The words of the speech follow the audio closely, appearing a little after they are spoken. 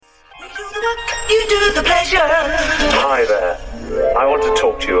you do the pleasure. Hi there. I want to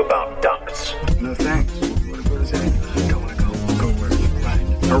talk to you about ducks. No thanks. What is that? Don't want to go. Go where it's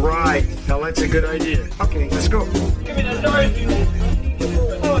right. All right. Now that's a good idea. Okay, let's go. Give me the door.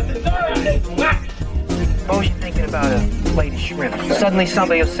 Oh, it's a door. Whack. What was you thinking about a plate of shrimp? Suddenly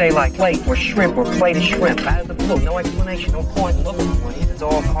somebody will say like plate or shrimp or plate of shrimp. Out of the blue, no explanation, no point looking for it. It's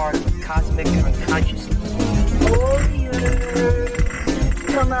all part of the cosmic unconsciousness. Oh, yeah.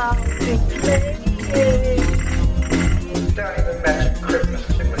 Come out and play. Don't even mention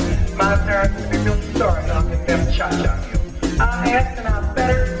Christmas. My parents would be real sorry not to them cha-cha you. I asked and I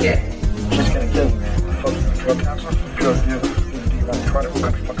better get. She's gonna kill me, man. Fucking drug counselor. Good, you got credit. What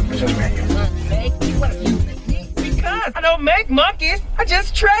kind of fucking businessman you? Because I don't make monkeys, I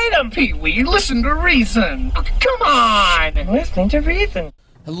just trade them, Pee-wee. Listen to reason. Come on. Listening to reason.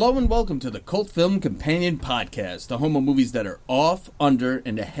 Hello and welcome to the Cult Film Companion Podcast, the home of movies that are off, under,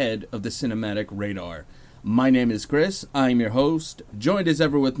 and ahead of the cinematic radar. My name is Chris, I'm your host, joined as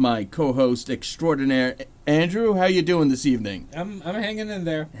ever with my co-host extraordinaire, Andrew. How you doing this evening? I'm hanging in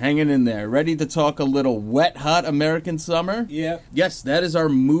there. Hanging in there. Ready to talk a little wet, hot American summer? Yeah. Yes, that is our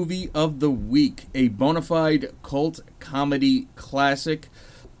movie of the week, a bona fide cult comedy classic.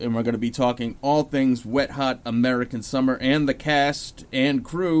 And we're going to be talking all things wet, hot American summer and the cast and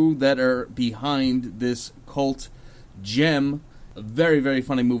crew that are behind this cult gem. A very, very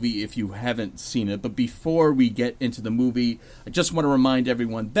funny movie if you haven't seen it. But before we get into the movie, I just want to remind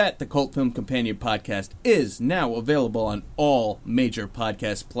everyone that the Cult Film Companion Podcast is now available on all major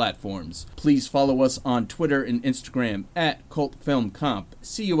podcast platforms. Please follow us on Twitter and Instagram at CultFilmComp,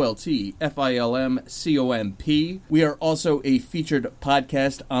 CultFilmComp. We are also a featured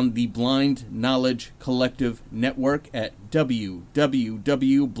podcast on the Blind Knowledge Collective Network at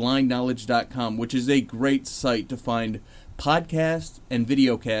www.blindknowledge.com, which is a great site to find podcasts and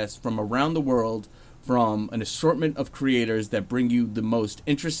videocasts from around the world from an assortment of creators that bring you the most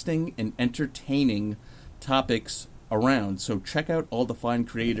interesting and entertaining topics around. So check out all the fine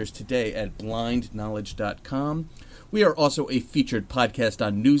creators today at blindknowledge.com. We are also a featured podcast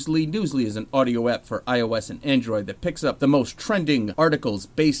on Newsly. Newsly is an audio app for iOS and Android that picks up the most trending articles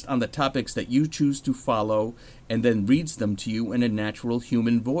based on the topics that you choose to follow and then reads them to you in a natural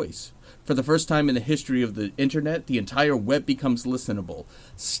human voice. For the first time in the history of the internet, the entire web becomes listenable.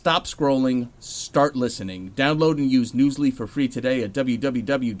 Stop scrolling, start listening. Download and use Newsly for free today at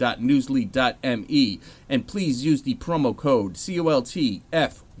www.newsly.me. And please use the promo code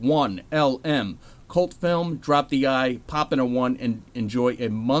COLTF1LM. Cult Film, drop the I, pop in a 1, and enjoy a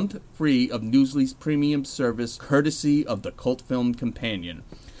month free of Newsly's premium service, courtesy of the Cult Film Companion.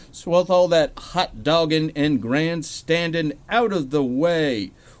 So with all that hot dogging and grandstanding out of the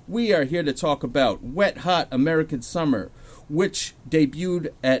way, we are here to talk about Wet Hot American Summer, which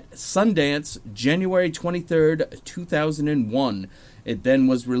debuted at Sundance January 23rd, 2001. It then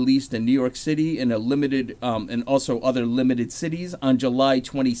was released in New York City in a limited, and also other limited cities on July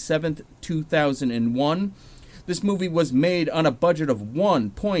 27th, 2001. This movie was made on a budget of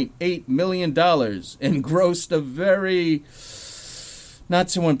 $1.8 million and grossed a very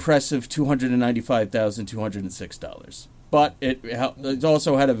not so impressive $295,206. But it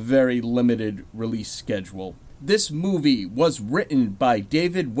also had a very limited release schedule. This movie was written by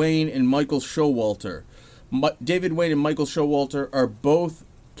David Wain and Michael Showalter. David Wain and Michael Showalter are both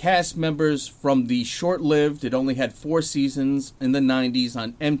cast members from the short-lived, it only had 4 seasons in the 90s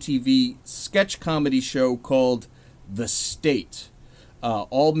on MTV sketch comedy show called The State.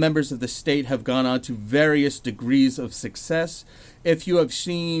 All members of The State have gone on to various degrees of success. If you have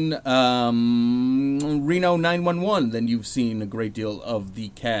seen Reno 911, then you've seen a great deal of the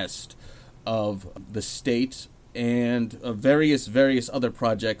cast of The State and various other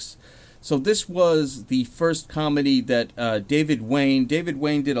projects. So this was the first comedy that David Wain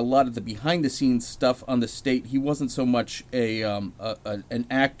did a lot of the behind-the-scenes stuff on The State. He wasn't so much an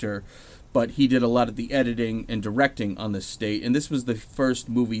actor, but he did a lot of the editing and directing on The State. And this was the first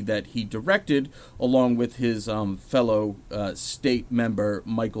movie that he directed, along with his fellow State member,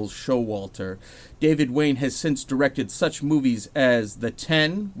 Michael Showalter. David Wain has since directed such movies as The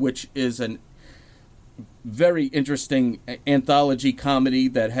 10, which is an very interesting anthology comedy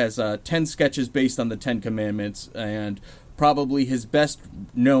that has 10 sketches based on the 10 Commandments, and probably his best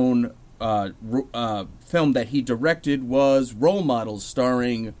known film that he directed was Role Models,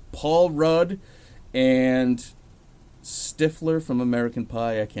 starring Paul Rudd and Stifler from American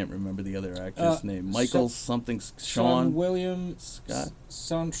Pie. I can't remember the other actor's name. Michael Sean William Scott.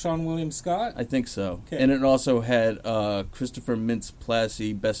 Sean William Scott? I think so. Okay. And it also had Christopher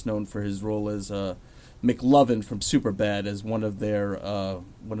Mintz-Plasse, best known for his role as McLovin from Superbad as one of their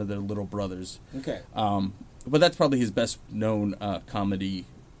little brothers. Okay. But that's probably his best known comedy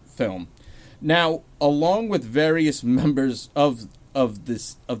film. Now, along with various members of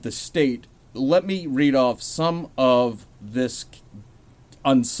the state, let me read off some of this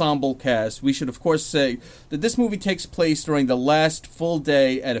ensemble cast. We should, of course, say that this movie takes place during the last full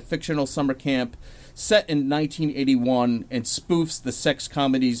day at a fictional summer camp set in 1981 and spoofs the sex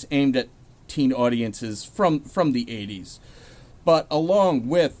comedies aimed at teen audiences from the 80s. But along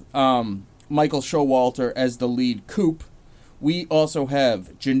with Michael Showalter as the lead Coop, we also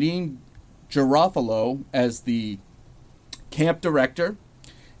have Janine Garofalo as the camp director,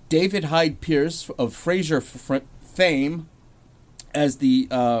 David Hyde Pierce of Frasier fame as the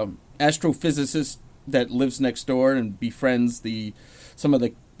astrophysicist that lives next door and befriends some of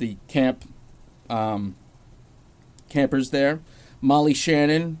the camp campers there. Molly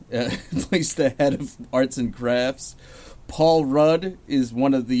Shannon plays the head of arts and crafts. Paul Rudd is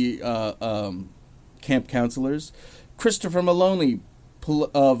one of the camp counselors. Christopher Maloney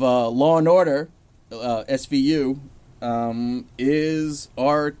of Law and Order, SVU, is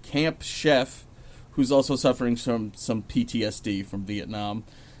our camp chef, who's also suffering from some PTSD from Vietnam.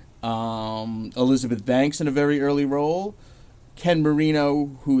 Elizabeth Banks in a very early role. Ken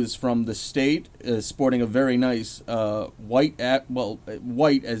Marino, who is from the state, is sporting a very nice white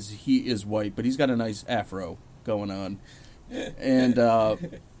as he is white, but he's got a nice afro going on. And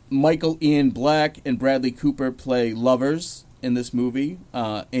Michael Ian Black and Bradley Cooper play lovers in this movie.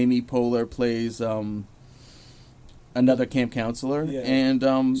 Amy Poehler plays another camp counselor,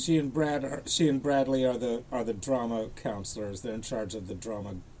 and she and Bradley are the drama counselors. They're in charge of the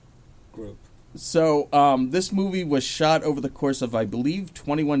drama group. So this movie was shot over the course of, I believe,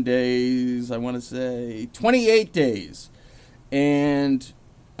 21 days. I want to say 28 days, and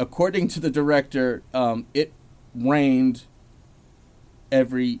according to the director, it rained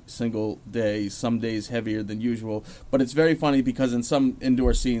every single day, some days heavier than usual. But it's very funny because in some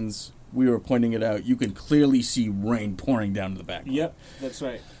indoor scenes, we were pointing it out, you can clearly see rain pouring down to the background. Yep, that's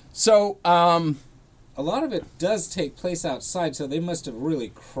right. So, a lot of it does take place outside, so they must have really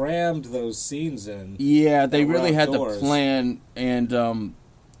crammed those scenes in. Yeah, they really had outdoors. the plan, and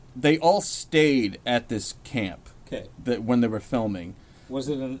they all stayed at this camp when they were filming. Was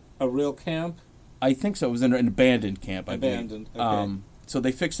it a real camp? I think so. It was an abandoned camp, I believe. Abandoned, okay. So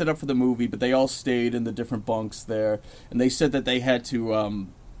they fixed it up for the movie, but they all stayed in the different bunks there, and they said that they had to,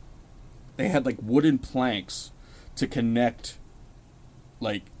 they had like wooden planks to connect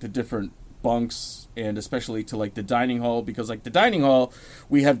like the different bunks, and especially to like the dining hall, because like the dining hall,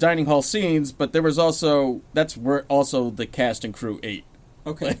 we have dining hall scenes, but there was also, that's where also the cast and crew ate.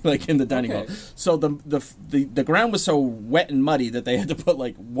 Okay. Like in the dining hall. So the ground was so wet and muddy that they had to put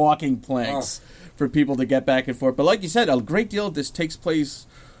like walking planks for people to get back and forth. But like you said, a great deal of this takes place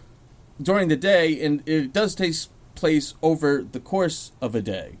during the day, and it does take place over the course of a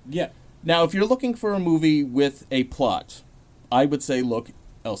day. Yeah. Now, if you're looking for a movie with a plot, I would say look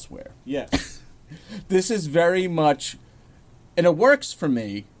elsewhere. Yes. This is very much, and it works for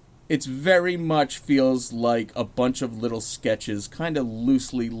me, it's very much feels like a bunch of little sketches kind of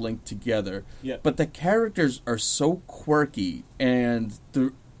loosely linked together. Yeah. But the characters are so quirky, and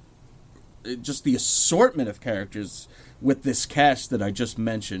just the assortment of characters with this cast that I just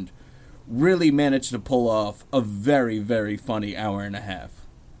mentioned really managed to pull off a very, very funny hour and a half.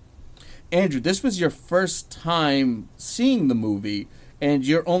 Andrew, this was your first time seeing the movie, and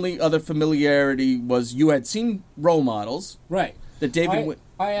your only other familiarity was you had seen Role Models. Right. That David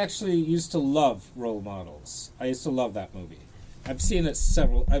I actually used to love Role Models. I used to love that movie. I've seen it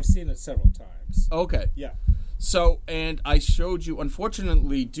several times. Okay. Yeah. So, and I showed you,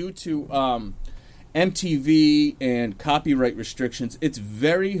 unfortunately, due to MTV and copyright restrictions, it's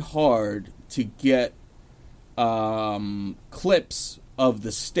very hard to get clips of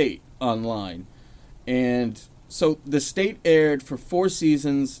the state online. And so the state aired for 4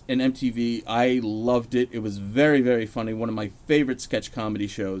 seasons in MTV. I loved it. It was very, very funny. One of my favorite sketch comedy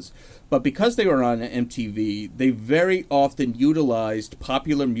shows. But because they were on MTV, they very often utilized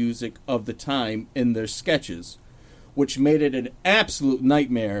popular music of the time in their sketches, which made it an absolute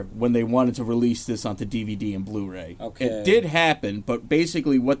nightmare when they wanted to release this onto DVD and Blu-ray. Okay. It did happen, but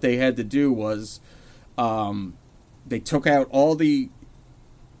basically what they had to do was they took out all the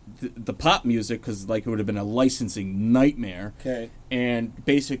pop music, because like it would have been a licensing nightmare. Okay. And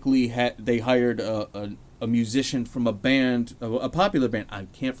basically they hired a musician from a band, a popular band, I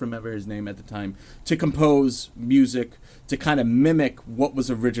can't remember his name at the time, to compose music to kind of mimic what was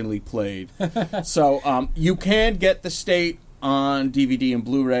originally played. So you can get the state on DVD and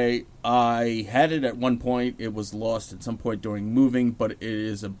Blu-ray. I had it at one point. It was lost at some point during moving, but it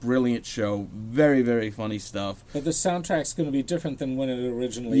is a brilliant show. Very, very funny stuff. But the soundtrack's going to be different than when it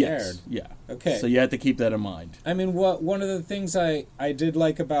originally aired. Yeah. Okay. So you have to keep that in mind. I mean, one of the things I did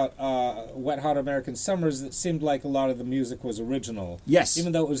like about Wet Hot American Summer is it seemed like a lot of the music was original. Yes.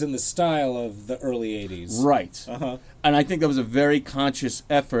 Even though it was in the style of the early 80s. Right. Uh-huh. And I think that was a very conscious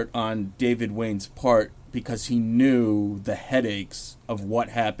effort on David Wain's part because he knew the headaches of what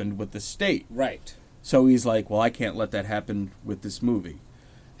happened with the state. Right. So he's like, well, I can't let that happen with this movie.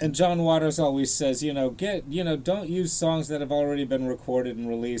 And John Waters always says, don't use songs that have already been recorded and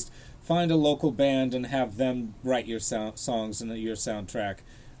released. Find a local band and have them write your songs and your soundtrack.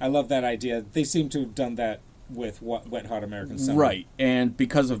 I love that idea. They seem to have done that with Wet Hot American Summer. Right. And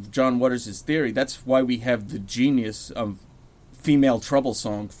because of John Waters' theory, that's why we have the genius of Female Trouble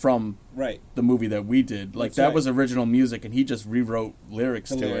song from the movie that we did. Like, that was original music, and he just rewrote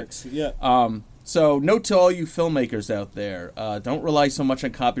lyrics to it. Yeah. So, note to all you filmmakers out there, don't rely so much on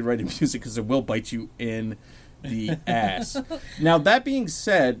copyrighted music because it will bite you in the ass. Now, that being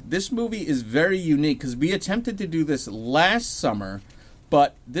said, this movie is very unique because we attempted to do this last summer,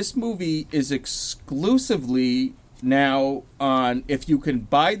 but this movie is exclusively now on, if you can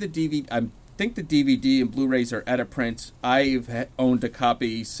buy the DVD, I think the DVD and Blu-rays are out of print. I've owned a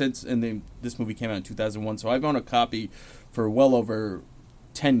copy since, and this movie came out in 2001, so I've owned a copy for well over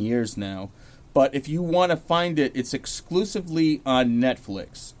 10 years now. But if you want to find it, it's exclusively on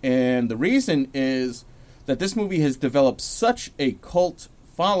Netflix. And the reason is that this movie has developed such a cult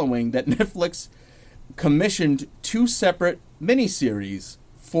following that Netflix commissioned 2 separate miniseries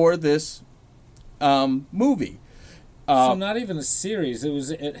for this movie. So not even a series.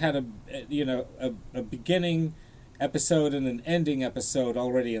 It had a beginning episode and an ending episode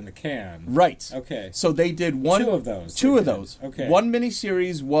already in the can. Right. Okay. So they did 2 of those. 2 of those. Okay. One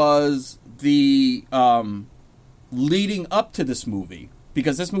miniseries was the leading up to this movie,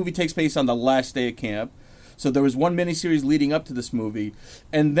 because this movie takes place on the last day of camp. So there was one miniseries leading up to this movie,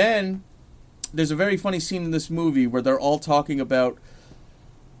 and then there's a very funny scene in this movie where they're all talking about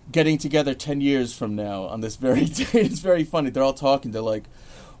getting together 10 years from now on this very day. It's very funny. They're all talking. They're like,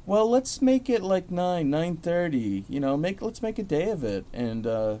 well, let's make it like 9:30. Let's make a day of it. And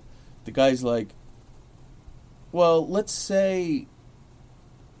the guy's like, well, let's say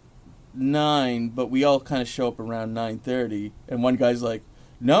 9, but we all kind of show up around 9:30. And one guy's like,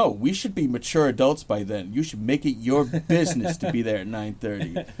 no, we should be mature adults by then. You should make it your business to be there at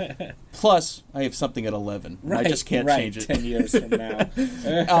 9:30. Plus, I have something at 11. Right, I just can't change it. 10 years from now.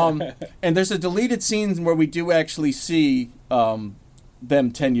 And there's a deleted scene where we do actually see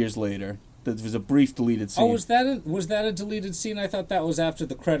them 10 years later. There was a brief deleted scene. Oh, was that a deleted scene? I thought that was after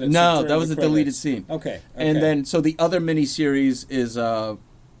the credits. No, that was a deleted scene. Okay. And then, so the other miniseries is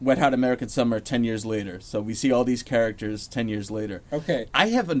Wet Hot American Summer 10 years later. So we see all these characters 10 years later. Okay. I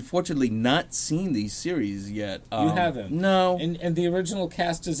have unfortunately not seen these series yet. You haven't? No. And the original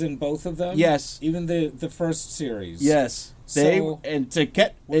cast is in both of them? Yes. Even the first series? Yes. Were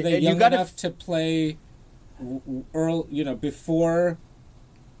they young enough to play before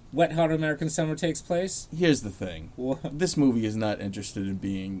Wet Hot American Summer takes place? Here's the thing. This movie is not interested in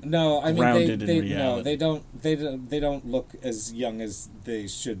being grounded in reality. No, they don't look as young as they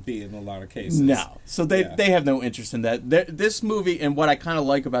should be in a lot of cases. No. So they have no interest in that. This movie, and what I kind of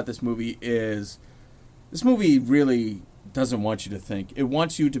like about this movie is this movie really doesn't want you to think. It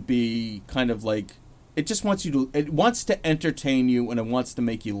wants you to be kind of like, it wants to entertain you, and it wants to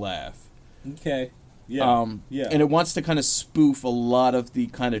make you laugh. Okay. Yeah. And it wants to kind of spoof a lot of the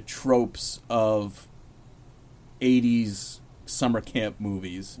kind of tropes of 80s summer camp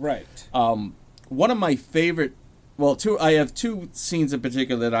movies. Right. One of my favorite, I have 2 scenes in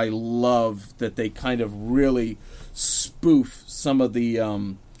particular that I love, that they kind of really spoof some of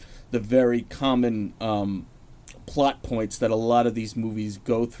the very common plot points that a lot of these movies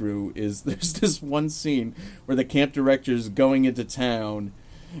go through. Is there's this one scene where the camp director is going into town,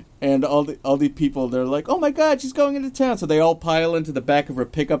 and all the people, they're like, oh my God, she's going into town. So they all pile into the back of her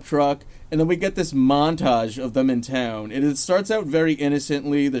pickup truck, and then we get this montage of them in town. And it starts out very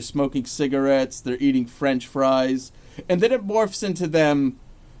innocently. They're smoking cigarettes, they're eating French fries, and then it morphs into them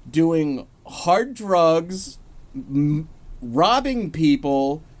doing hard drugs, robbing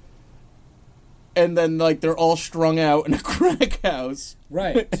people, and then they're all strung out in a crack house.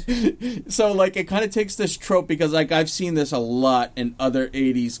 Right. So it kind of takes this trope, because I've seen this a lot in other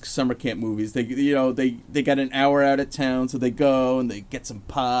 80s summer camp movies. They got an hour out of town, so they go and they get some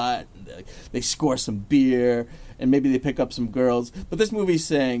pot, and they score some beer, and maybe they pick up some girls. But this movie's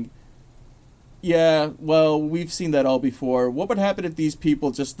saying, Yeah, well, we've seen that all before. What would happen if these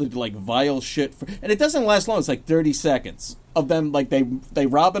people just did, like, vile shit? And it doesn't last long. It's like 30 seconds of them, like, they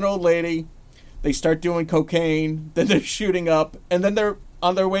rob an old lady, they start doing cocaine, then they're shooting up, and then they're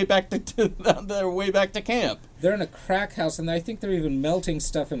on their way back to on their way back to camp. They're in a crack house, and I think they're even melting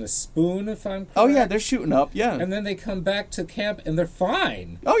stuff in a spoon, if I'm correct. Oh, yeah, they're shooting up, yeah. And then they come back to camp, and they're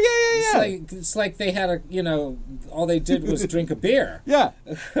fine. Oh, yeah. It's like they had all they did was drink a beer. Yeah.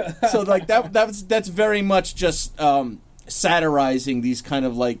 So, like, that's very much just satirizing these kind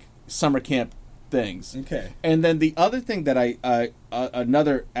of, like, summer camp things. Okay. And then the other thing that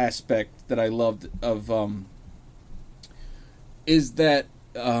another aspect that I loved of is that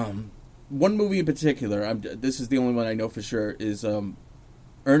one movie in particular, this is the only one I know for sure, is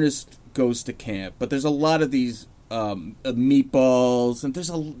Ernest Goes to Camp. But there's a lot of these Meatballs, and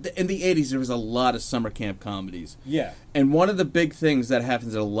in the 80s there was a lot of summer camp comedies. Yeah. And one of the big things that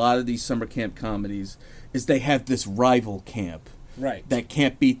happens in a lot of these summer camp comedies is they have this rival camp. Right. That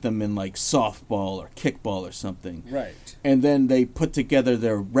can't beat them in, like, softball or kickball or something. Right. And then they put together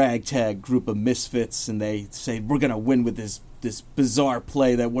their ragtag group of misfits, and they say, we're going to win with this bizarre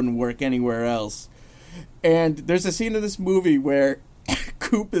play that wouldn't work anywhere else. And there's a scene in this movie where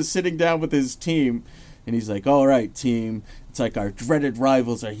Coop is sitting down with his team, and he's like, all right, team, it's like our dreaded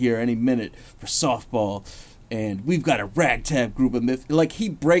rivals are here any minute for softball, and we've got a ragtag group of misfits. Like, he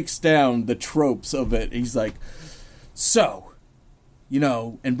breaks down the tropes of it. He's like, so...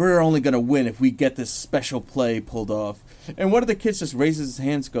 and we're only going to win if we get this special play pulled off. And one of the kids just raises his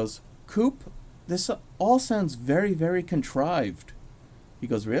hands and goes, Coop, this all sounds very, very contrived. He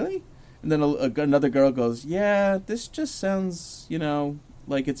goes, really? And then another girl goes, yeah, this just sounds,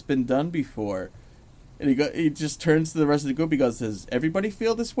 like it's been done before. And he just turns to the rest of the group. He goes, does everybody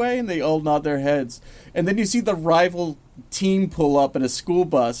feel this way? And they all nod their heads. And then you see the rival team pull up in a school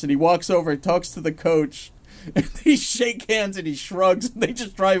bus, and he walks over and talks to the coach. And they shake hands and he shrugs and they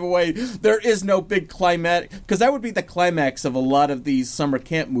just drive away. There is no big climax, because that would be the climax of a lot of these summer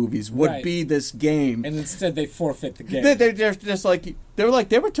camp movies, would be this game. And instead they forfeit the game. They're just like, they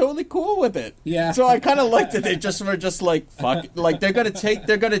were totally cool with it. Yeah. So I kind of liked it. They just were just like, fuck it. Like, they're gonna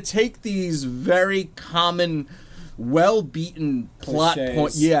take these very common, well-beaten plot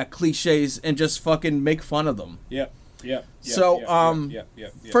points, cliches, and just fucking make fun of them. Yep. So,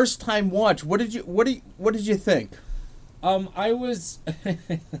 first time watch. What did you think? I was.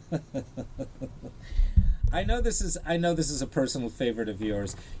 I know this is a personal favorite of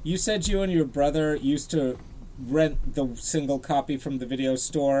yours. You said you and your brother used to rent the single copy from the video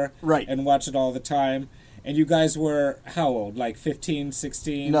store, right, and watch it all the time. And you guys were how old? Like 15,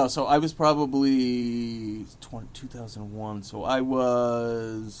 16? No, so I was probably 2001. So I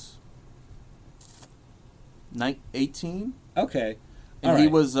was 18. Okay. And he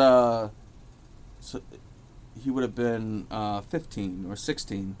was so he would have been 15 or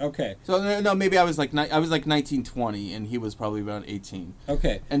 16. Okay. So no, maybe I was like 19, 20, and he was probably around 18.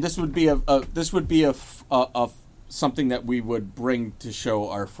 Okay. And this would be a something that we would bring to show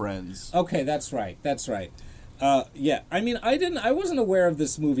our friends. Okay, that's right. Yeah. I mean, I wasn't aware of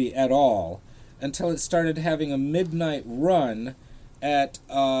this movie at all until it started having a midnight run at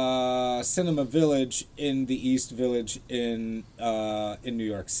Cinema Village in the East Village in New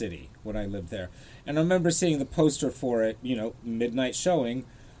York City when I lived there. And I remember seeing the poster for it, midnight showing,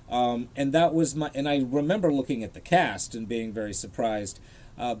 and that was and I remember looking at the cast and being very surprised.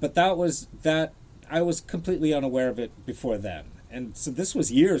 But I was completely unaware of it before then. And so this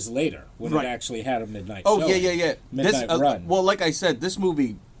was years later when it actually had a midnight show. Oh, yeah. Midnight run. Well, like I said, this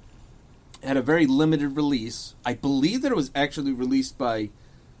movie had a very limited release. I believe that it was actually released by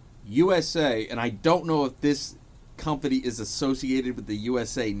USA, and I don't know if this company is associated with the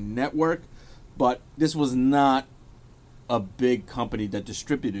USA Network, but this was not a big company that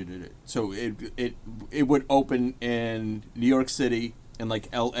distributed it. So it would open in New York City and like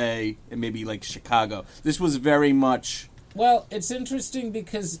LA and maybe like Chicago. This was very much... Well, it's interesting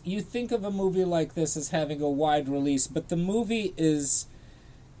because you think of a movie like this as having a wide release, but the movie is...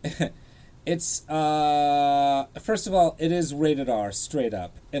 It's first of all, it is rated R straight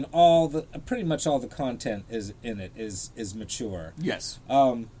up, and pretty much all the content is mature. Yes.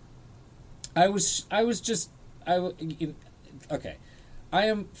 Okay. I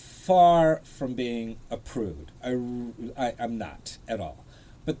am far from being a prude. I'm not at all.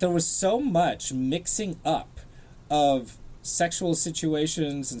 But there was so much mixing up of sexual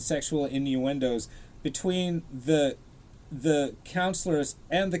situations and sexual innuendos between the counselors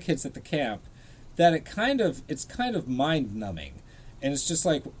and the kids at the camp that it's kind of mind numbing, and it's just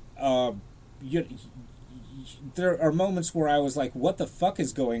like there are moments where I was like, what the fuck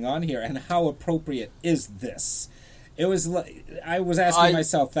is going on here, and how appropriate is this? It was like, I was asking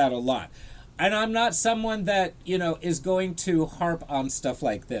myself that a lot. And I'm not someone that, is going to harp on stuff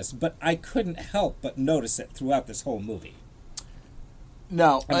like this, but I couldn't help but notice it throughout this whole movie.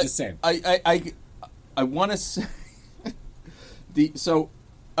 No, I'm just saying. I want to say so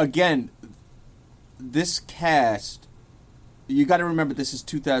again, this cast, you got to remember this is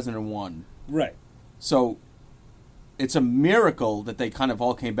 2001, right? So it's a miracle that they kind of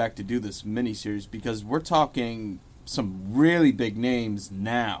all came back to do this miniseries, because we're talking some really big names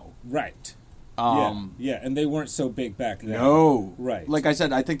now, right? Yeah, and they weren't so big back then. No. Right. Like I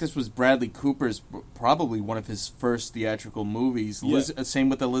said, I think this was Bradley Cooper's probably one of his first theatrical movies. Yeah. Same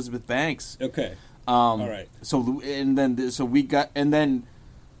with Elizabeth Banks. Okay. All right. So we got, and then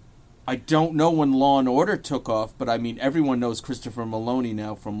I don't know when Law and Order took off, but I mean everyone knows Christopher Maloney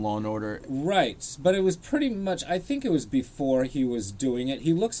now from Law and Order. Right, but it was pretty much, I think it was before he was doing it.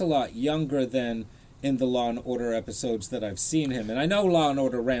 He looks a lot younger than in the Law and Order episodes that I've seen him. And I know Law and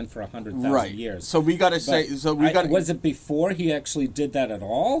Order ran for 100,000 years. So we got to say... Was it before he actually did that at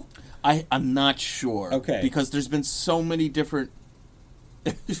all? I'm not sure. Okay. Because there's been so many different...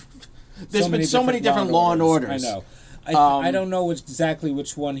 There's been so many different Law and Orders. I know. I don't know exactly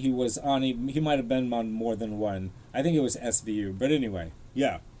which one he was on. He might have been on more than one. I think it was SVU. But anyway,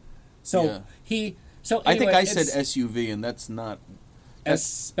 yeah. So yeah. So I anyway, think I said SUV, and that's not...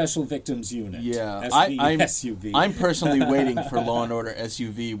 Special Victims Unit. Yeah, SUV. I'm personally waiting for Law and Order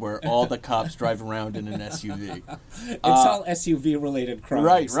SUV, where all the cops drive around in an SUV. It's all SUV related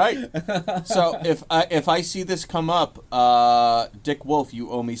crimes. Right. So if I see this come up, Dick Wolf, you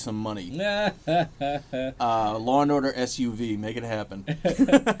owe me some money. Law and Order SUV, make it happen.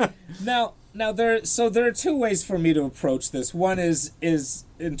 Now there are two ways for me to approach this. One is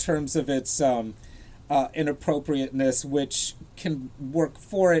in terms of its inappropriateness, which can work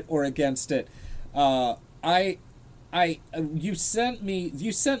for it or against it. You sent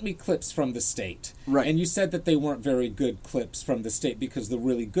me clips from the state, right? And you said that they weren't very good clips from the state, because the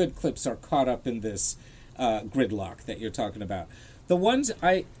really good clips are caught up in this gridlock that you're talking about. The ones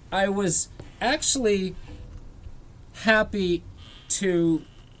I was actually happy to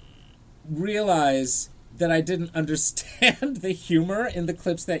realize that I didn't understand the humor in the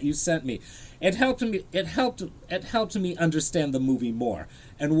clips that you sent me. It helped me understand the movie more,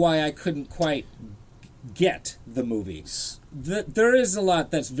 and why I couldn't quite get the movie. There is a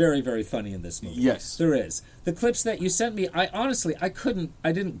lot that's very, very funny in this movie. Yes, there is. The clips that you sent me, I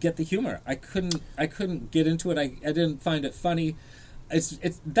didn't get the humor. I couldn't get into it. I didn't find it funny.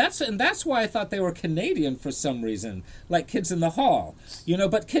 That's why I thought they were Canadian for some reason, like Kids in the Hall,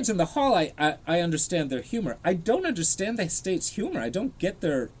 But Kids in the Hall, I understand their humor. I don't understand the state's humor. I don't get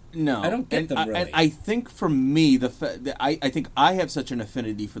their. No, I don't get them really. And I think for me, I think I have such an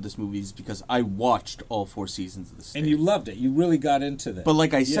affinity for this movie is because I watched all 4 seasons of The State. And you loved it. You really got into this. But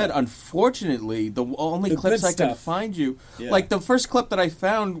like I said, unfortunately, the only clips I could find like the first clip that I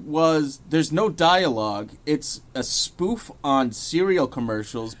found was, there's no dialogue. It's a spoof on cereal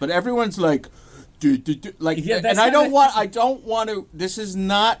commercials, but everyone's like, and I don't want to, this is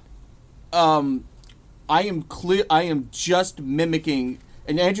not, I am just mimicking.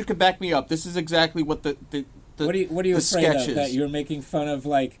 And Andrew can back me up. This is exactly what the what are you afraid sketches. Of? That you're making fun of,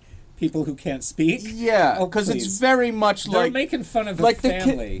 like, people who can't speak? Yeah, because it's very much they're like making fun of like a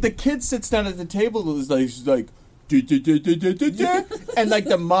family. The kid sits down at the table and is like and like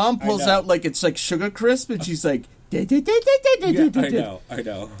the mom pulls out like it's like Sugar Crisp, and she's like. I know.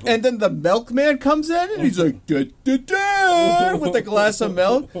 And then the milkman comes in and he's like with a glass of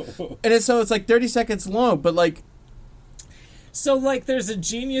milk, and it's like 30 seconds long, but like. So, like, there's a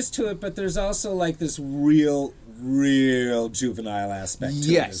genius to it, but there's also, like, this real juvenile aspect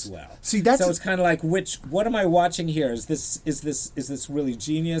to it as well. See, that's so it's kind of like, what am I watching here? Is this really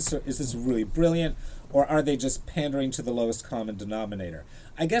genius, or is this really brilliant, or are they just pandering to the lowest common denominator?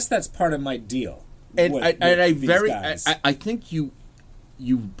 I guess that's part of my deal. I think you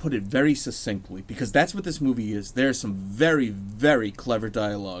put it very succinctly, because that's what this movie is. There's some very, very clever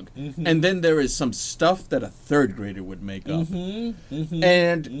dialogue. Mm-hmm. And then there is some stuff that a third grader would make up. Mm-hmm. Mm-hmm.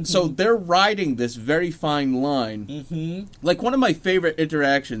 And mm-hmm. so they're riding this very fine line. Mm-hmm. Like, one of my favorite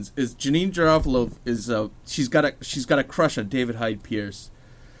interactions is Janine Garofalo is she's got a crush on David Hyde Pierce.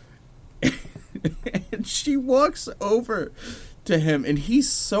 And she walks over to him, and he's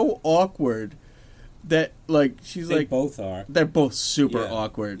so awkward that, like, they both are. They're both super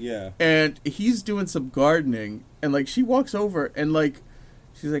awkward. Yeah. And he's doing some gardening, and, like, she walks over, and, like,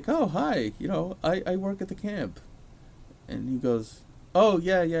 she's like, oh, hi, I work at the camp. And he goes, oh,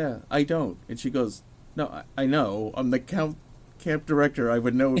 yeah, I don't. And she goes, no, I know. I'm the camp director. I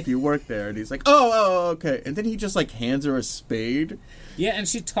would know if you worked there. And he's like, oh, okay. And then he just, like, hands her a spade. Yeah, and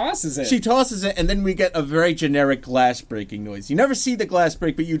she tosses it. She tosses it, and then we get a very generic glass breaking noise. You never see the glass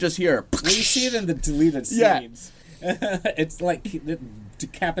break, but you just hear... Well, you see it in the deleted scenes. Yeah. It's like it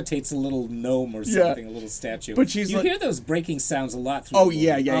decapitates a little gnome or something, a little statue. But you hear those breaking sounds a lot through the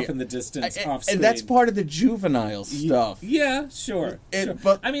movie, off in the distance, off screen. And that's part of the juvenile stuff. Yeah, sure.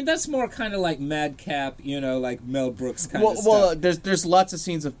 But I mean, that's more kind of like Madcap, like Mel Brooks kind of stuff. Well, there's lots of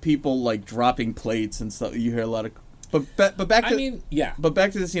scenes of people, like, dropping plates and stuff. You hear a lot of... But back to But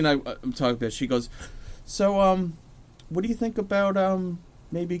back to the scene I'm talking about. She goes, so what do you think about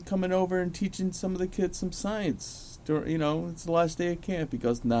maybe coming over and teaching some of the kids some science? It's the last day of camp. He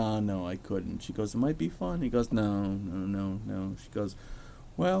goes, no, I couldn't. She goes, it might be fun. He goes, no. She goes,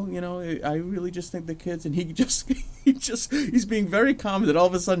 well, I really just think the kids, and he's being very calm, and all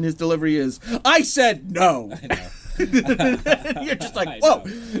of a sudden his delivery is, I said no. I know. You're just like, whoa.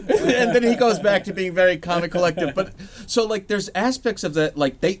 And then he goes back to being very calm and collective. But so, like, there's aspects of that,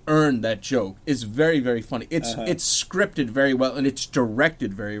 like, they earned that joke. It's very, very funny. It's scripted very well, and it's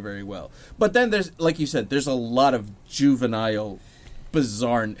directed very, very well. But then there's, like you said, there's a lot of juvenile,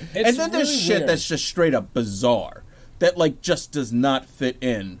 bizarre, and then there's really shit weird. That's just straight up bizarre that, like, just does not fit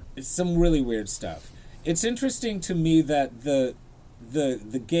in. It's some really weird stuff. It's interesting to me that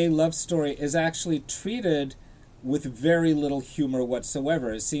the gay love story is actually treated with very little humor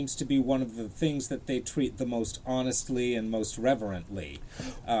whatsoever. It seems to be one of the things that they treat the most honestly and most reverently,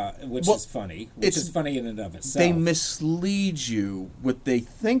 which is funny. Which is funny in and of itself. They mislead you with they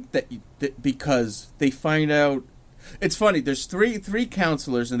think that because they find out. It's funny. There's three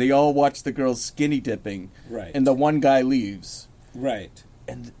counselors, and they all watch the girls skinny dipping. Right. And the one guy leaves. Right.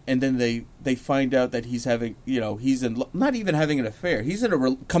 And then they find out that he's having, he's in, not even having an affair. He's in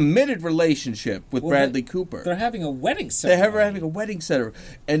a committed relationship with Bradley Cooper. They're having a wedding ceremony. They're having a wedding ceremony.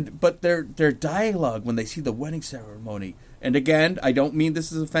 But their dialogue when they see the wedding ceremony, and again, I don't mean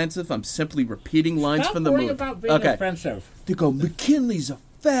this is offensive. I'm simply repeating lines from the movie. Stop worrying about being offensive. They go, McKinley's a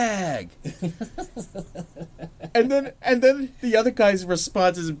fag. and then the other guy's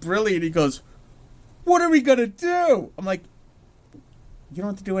response is brilliant. He goes, what are we going to do? I'm like, you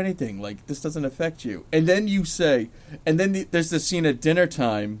don't have to do anything. Like, this doesn't affect you. And then you say, there's the scene at dinner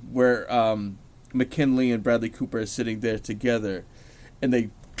time where McKinley and Bradley Cooper are sitting there together, and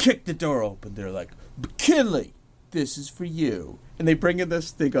they kick the door open. They're like, McKinley, this is for you. And they bring in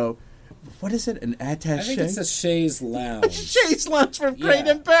this, they go, what is it, an attaché? I think it's a chaise lounge. A chaise lounge from Crate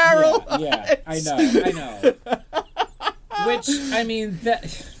and Barrel. Yeah, I know. Which, I mean,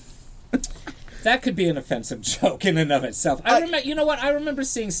 that could be an offensive joke in and of itself. I remember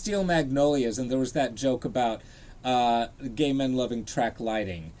seeing Steel Magnolias, and there was that joke about gay men loving track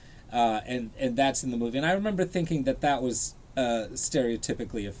lighting, and that's in the movie. And I remember thinking that was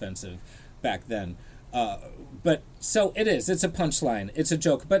stereotypically offensive back then. But so it is. It's a punchline. It's a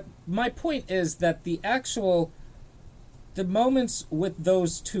joke. But my point is that the moments with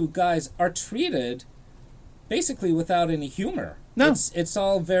those two guys are treated basically without any humor. No. It's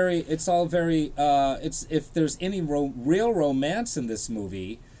all very if there's any real romance in this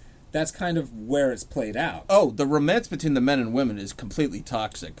movie, that's kind of where it's played out. Oh, the romance between the men and women is completely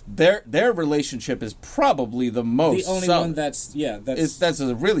toxic. Their relationship is probably the most the only solid. One that's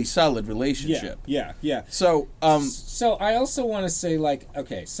a really solid relationship. Yeah. So so I also want to say, like,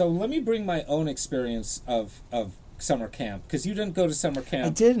 okay, so let me bring my own experience of summer camp, because you didn't go to summer camp. I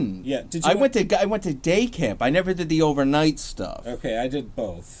didn't. Yeah, did you? I went to day camp. I never did the overnight stuff. Okay, I did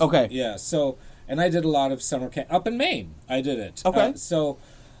both. Okay. Yeah. So, and I did a lot of summer camp up in Maine. I did it. Okay.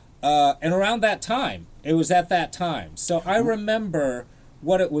 And around that time, it was at that time. So I remember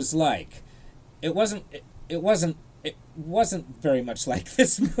what it was like. It wasn't very much like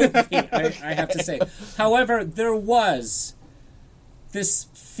this movie. I have to say. However, there was this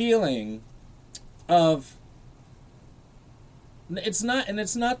feeling of. It's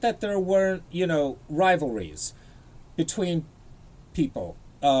not that there weren't, rivalries between people,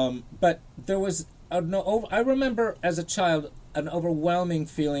 but there was I remember as a child an overwhelming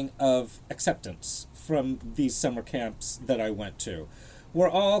feeling of acceptance from these summer camps that I went to. We're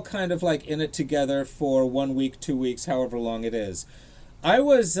all kind of like in it together for 1 week, 2 weeks, however long it is. I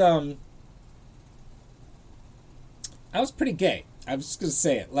was pretty gay. I was just going to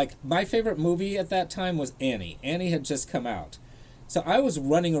say it. Like, my favorite movie at that time was Annie. Annie had just come out. So I was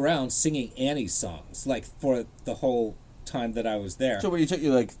running around singing Annie songs, like, for the whole time that I was there. So what, you took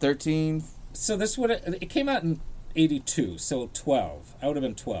you like 13? So it came out in 82, so 12. I would have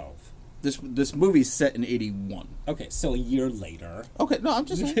been 12. This movie's set in 81. Okay, so a year later. Okay, no, I'm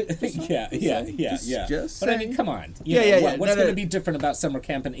just saying. Yeah. Just but I saying. mean, come on. Yeah. What's going to be different about summer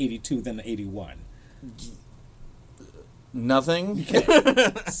camp in 82 than 81? Nothing.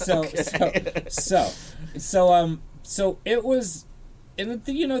 So it was, and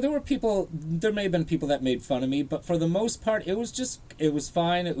there were people. There may have been people that made fun of me, but for the most part, it was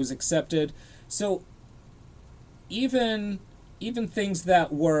fine. It was accepted. So even things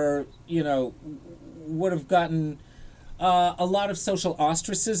that were would have gotten a lot of social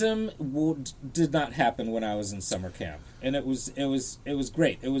ostracism did not happen when I was in summer camp, and it was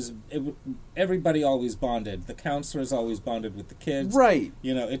great. Everybody always bonded. The counselors always bonded with the kids. Right.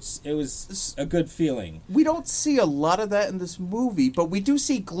 It was a good feeling. We don't see a lot of that in this movie, but we do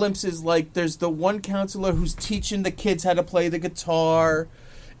see glimpses. Like there's the one counselor who's teaching the kids how to play the guitar.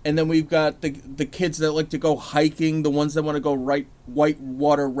 And then we've got the kids that like to go hiking, the ones that want to go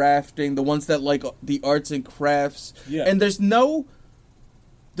whitewater rafting, the ones that like the arts and crafts. Yeah. And there's no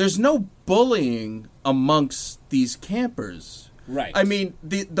bullying amongst these campers. Right. I mean,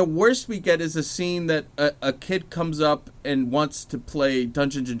 the worst we get is a scene that a kid comes up and wants to play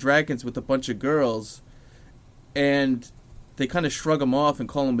Dungeons and Dragons with a bunch of girls, and they kind of shrug him off and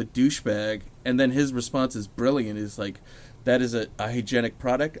call him a douchebag, and then his response is brilliant. Is like, that is a hygienic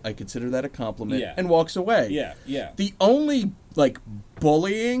product. I consider that a compliment. Yeah. And walks away. Yeah. The only,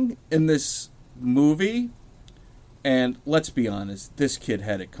 bullying in this movie, and let's be honest, this kid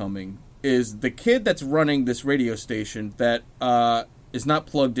had it coming, is the kid that's running this radio station that is not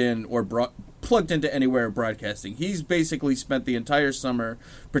plugged in or plugged into anywhere broadcasting. He's basically spent the entire summer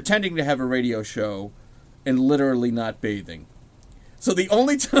pretending to have a radio show and literally not bathing. So the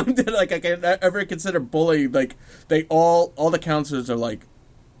only time that I can ever consider bullying, all the counselors are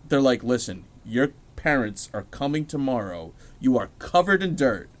they're like, listen, your parents are coming tomorrow. You are covered in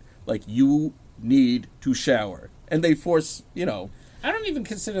dirt. You need to shower, and they force I don't even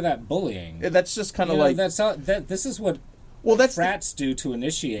consider that bullying. That's just kind of this is what that's frats do to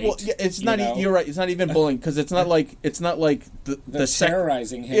initiate. Well, yeah, it's not. You're right. It's not even bullying because it's not like the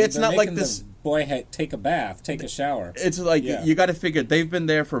terrorizing him. It's They're not like making this. The boy take a bath, take a shower. It's like you got to figure they've been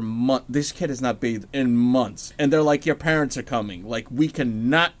there for months. This kid has not bathed in months, and they're like, your parents are coming. We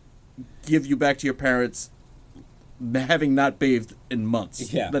cannot give you back to your parents having not bathed in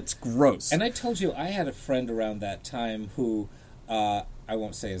months. Yeah, that's gross. And I told you I had a friend around that time who I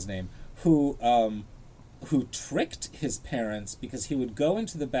won't say his name who tricked his parents because he would go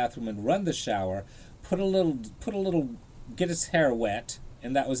into the bathroom and run the shower, put a little, get his hair wet,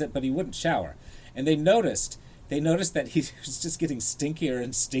 and that was it. But he wouldn't shower, and they noticed that he was just getting stinkier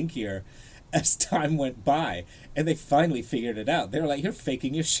and stinkier as time went by, and they finally figured it out. They were like, "You're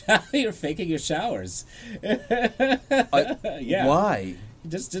faking your You're faking your showers." Yeah. Why? He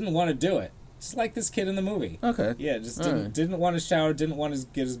just didn't want to do it. Just like this kid in the movie. Okay. Yeah, just didn't want to shower, didn't want to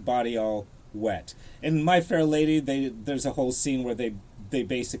get his body all wet. In My Fair Lady, there's a whole scene where they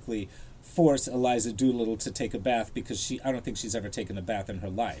basically force Eliza Doolittle to take a bath because I don't think she's ever taken a bath in her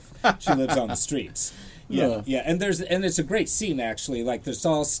life. She lives on the streets. Yeah. And it's a great scene actually. There's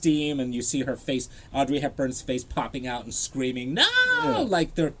all steam and you see her face, Audrey Hepburn's face popping out and screaming, "No!" Yeah.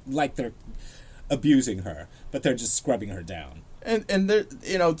 Like they're abusing her, but they're just scrubbing her down. And there,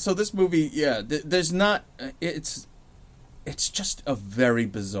 so this movie, there's not. It's just a very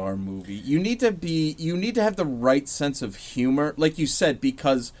bizarre movie. You need to have the right sense of humor, like you said,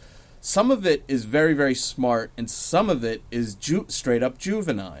 because some of it is very, very smart, and some of it is straight up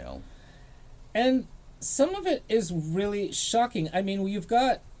juvenile, and some of it is really shocking. I mean, you've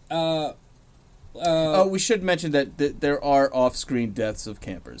got. We should mention that there are off-screen deaths of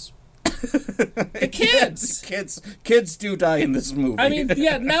campers. The kids! Kids do die in this movie. I mean,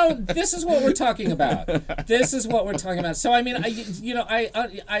 now this is what we're talking about. So, I mean,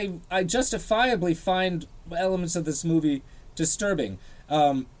 I justifiably find elements of this movie disturbing,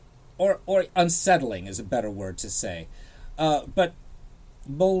 or unsettling is a better word to say. But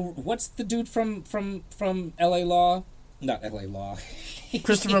what's the dude from L.A. Law? Not L.A. Law.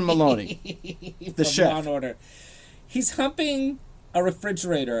 Christopher Maloney, the chef. Law and Order. He's humping a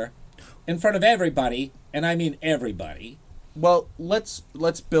refrigerator in front of everybody, and I mean everybody. Well, let's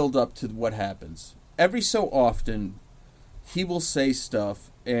build up to what happens. Every so often, he will say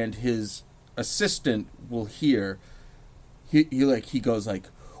stuff, and his assistant will hear. He goes like,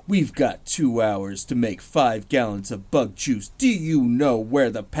 "We've got 2 hours to make 5 gallons of bug juice. Do you know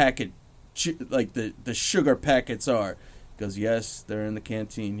where the packet, the sugar packets are?" He goes, "Yes, they're in the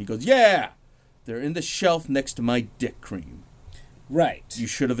canteen." He goes, "Yeah, they're in the shelf next to my dick cream." Right. You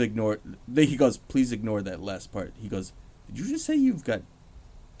should have ignored. He goes, "Please ignore that last part." He goes, "Did you just say you've got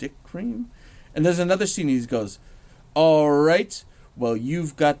dick cream? And there's another scene he goes, all right, well,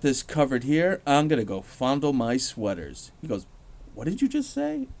 you've got this covered here. I'm going to go fondle my sweaters. He goes, what did you just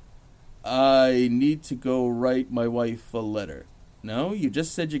say? I need to go write my wife a letter. No, you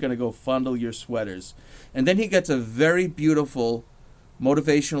just said you're going to go fondle your sweaters. And then he gets a very beautiful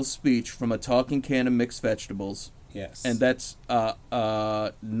motivational speech from a talking can of mixed vegetables. Yes. And that's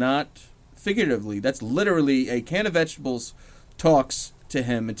not figuratively. That's literally a can of vegetables talks to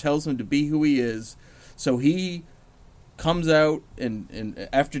him and tells him to be who he is. So he comes out and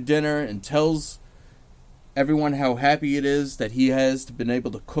after dinner and tells everyone how happy it is that he has been able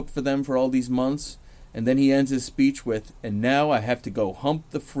to cook for them for all these months. And then he ends his speech with, and now I have to go hump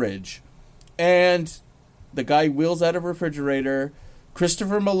the fridge. And the guy wheels out a refrigerator.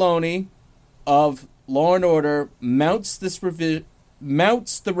 Christopher Maloney of Law and Order mounts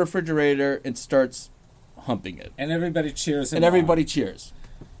the refrigerator and starts humping it. And everybody cheers. And everybody cheers.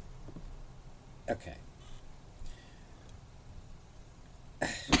 Okay.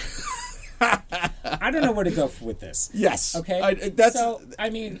 I don't know where to go with this. Yes. Okay. So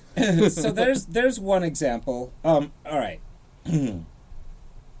I mean, so there's one example. All right.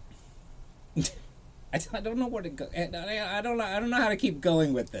 I don't know where to go. I don't know how to keep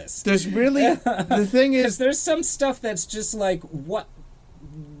going with this. There's really the thing is, there's some stuff that's just like what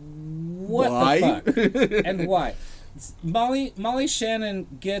why? the fuck and why. Molly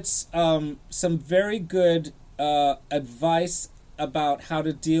Shannon gets some very good advice about how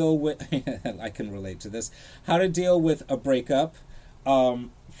to deal with I can relate to this, how to deal with a breakup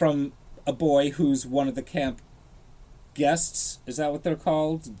from a boy who's one of the camp guests. Is that what they're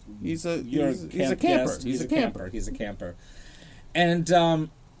called? He's a camper. Guest. He's a camper. He's a camper. And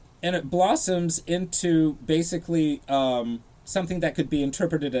it blossoms into basically something that could be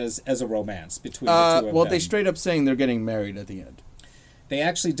interpreted as a romance between the two of them. Well, they straight up saying they're getting married at the end. They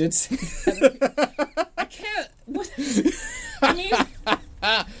actually did say that. I can't. What? I mean,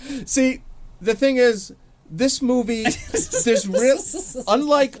 see, the thing is, this movie, there's real,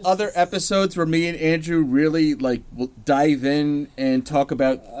 unlike other episodes where me and Andrew really like will dive in and talk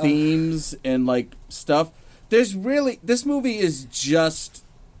about themes and like stuff. There's really, this movie is just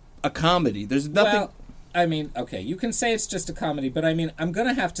a comedy. There's nothing. Well, I mean, okay, you can say it's just a comedy, but I mean, I'm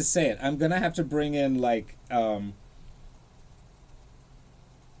gonna have to say it. I'm gonna have to bring in like, how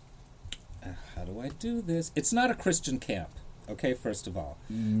do I do this? It's not a Christian camp. Okay, first of all,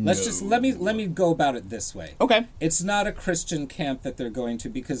 let me go about it this way. Okay, it's not a Christian camp that they're going to,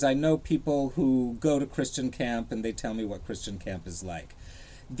 because I know people who go to Christian camp and they tell me what Christian camp is like.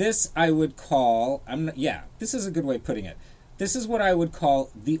 This I would call, this is a good way of putting it. This is what I would call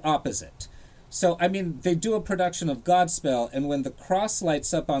the opposite. So, I mean, they do a production of Godspell, and when the cross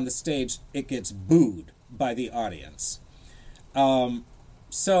lights up on the stage, it gets booed by the audience.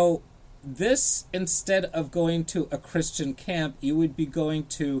 So this, instead of going to a Christian camp, you would be going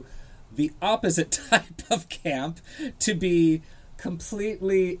to the opposite type of camp to be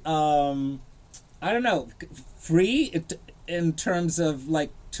completely, free in terms of, like,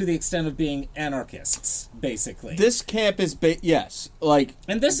 to the extent of being anarchists, basically. This camp is, yes, like...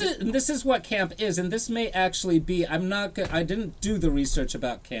 And this is what camp is, and this may actually be, I didn't do the research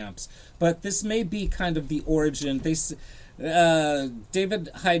about camps, but this may be kind of the origin. David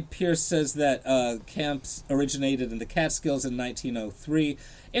Hyde Pierce says that camps originated in the Catskills in 1903.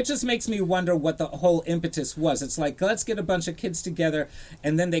 It just makes me wonder what the whole impetus was. It's like, let's get a bunch of kids together,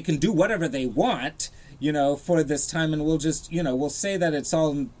 and then they can do whatever they want, for this time, and we'll just, we'll say that it's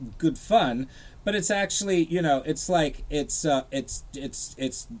all good fun, but it's actually, it's like it's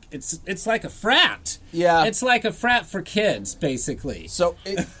like a frat. Yeah, it's like a frat for kids, basically. So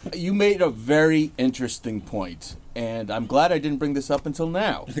you made a very interesting point. And I'm glad I didn't bring this up until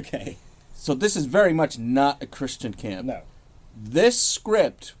now. Okay. So this is very much not a Christian camp. No. This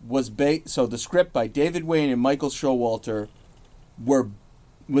script was so the script by David Wain and Michael Showalter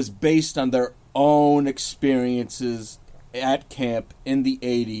was based on their own experiences at camp in the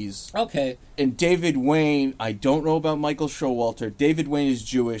 80s. Okay. And David Wain, I don't know about Michael Showalter. David Wain is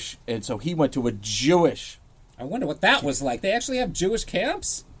Jewish, and so he went to a Jewish. I wonder what that was like. They actually have Jewish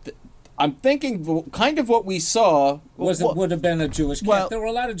camps? I'm thinking kind of what we saw would have been a Jewish camp. Well, there were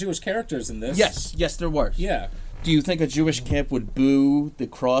a lot of Jewish characters in this. Yes, there were. Yeah. Do you think a Jewish camp would boo the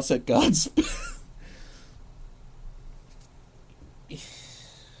cross at God's?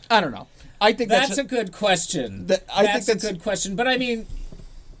 I don't know. I think that's a good question. That's a good question. But I mean,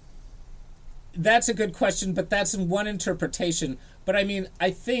 that's a good question. But that's one interpretation. But I mean, I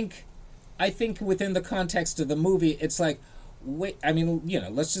think within the context of the movie, it's like, wait. I mean,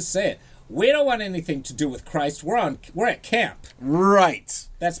 let's just say it. we don't want anything to do with Christ. We're at camp. Right.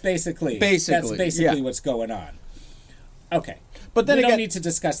 That's basically yeah. what's going on. Okay. But then we again, don't need to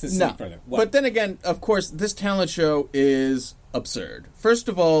discuss this any further. What? But then again, of course, this talent show is absurd. First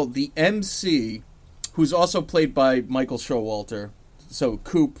of all, the MC, who's also played by Michael Showalter, so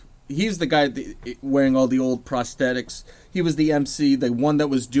Coop, he's the guy wearing all the old prosthetics. He was the MC, the one that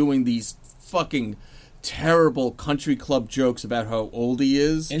was doing these fucking terrible country club jokes about how old he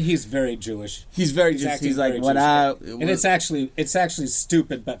is. And he's very Jewish. He's very Jewish. He's like, very what out? And it's actually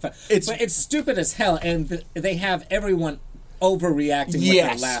stupid, but it's stupid as hell, and they have everyone overreacting with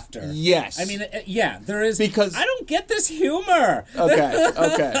their laughter. Yes. I mean, yeah, there is... Because... I don't get this humor.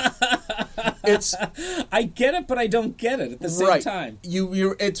 Okay. It's... I get it, but I don't get it at the same time.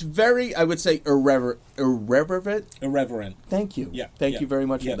 It's very, I would say, irreverent. Irreverent. Thank you. Yeah. Thank you very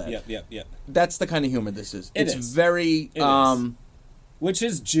much for that. Yeah. That's the kind of humor this is. It it's is. very... It is. Which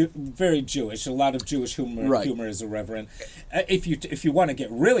is very Jewish. A lot of Jewish humor is irreverent. If you want to get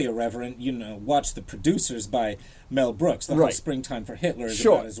really irreverent, watch The Producers by Mel Brooks. The whole Springtime for Hitler is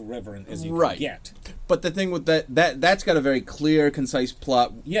about as irreverent as you can get. But the thing with that's got a very clear, concise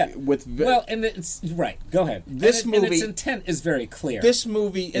plot. Yeah. And it's right. Go ahead. This movie, and its intent is very clear. This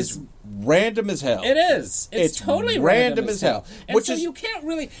movie is random as hell. It is. It's totally random as hell. And so you can't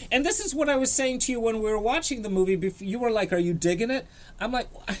really. And this is what I was saying to you when we were watching the movie. Before, you were like, "Are you digging it?" I'm like,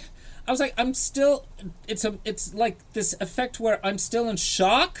 I was like, I'm still. It's like this effect where I'm still in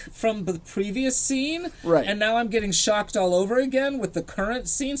shock from the previous scene, right? And now I'm getting shocked all over again with the current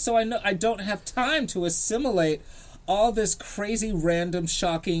scene. So I know I don't have time to assimilate all this crazy, random,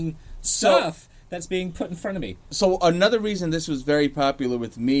 shocking stuff that's being put in front of me. So another reason this was very popular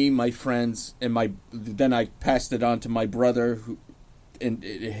with me, my friends, and then I passed it on to my brother and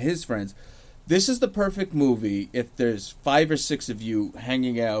his friends. This is the perfect movie if there's 5 or 6 of you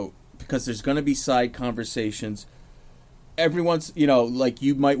hanging out, because there's going to be side conversations. Everyone's, like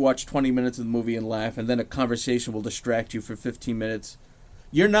you might watch 20 minutes of the movie and laugh, and then a conversation will distract you for 15 minutes.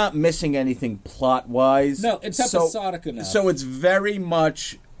 You're not missing anything plot-wise. No, it's episodic enough. So it's very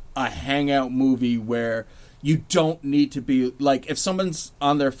much a hangout movie where you don't need to be, like, if someone's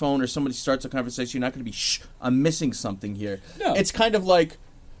on their phone or somebody starts a conversation, you're not going to be, shh, I'm missing something here. No. It's kind of like...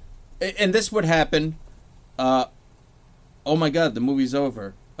 And this would happen. Oh my God, the movie's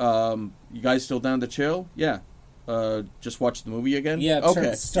over. You guys still down to chill? Yeah. Just watch the movie again? Yeah,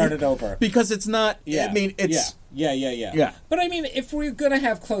 okay. Start it over. Because it's not. Yeah. I mean, it's. Yeah. But I mean, if we're gonna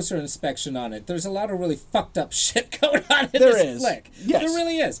have closer inspection on it, there's a lot of really fucked up shit going on in this flick. Yes. There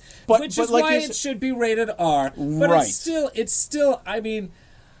really is. Which is like why it should be rated R. But it's still. I mean.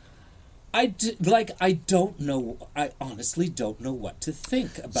 I don't know. I honestly don't know what to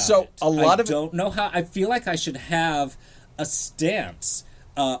think about it. So a lot of I don't know how. I feel like I should have a stance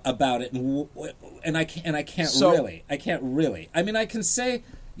about it, and I can't really. I can't really. I mean, I can say.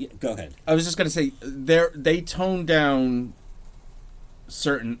 Yeah, go ahead. I was just going to say they toned down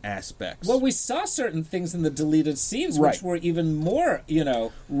certain aspects. Well, we saw certain things in the deleted scenes, which were even more,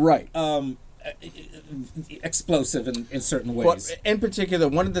 right. Explosive in certain ways. But in particular,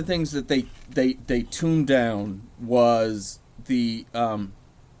 one of the things that they tuned down was the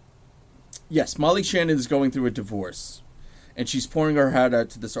Molly Shannon is going through a divorce, and she's pouring her heart out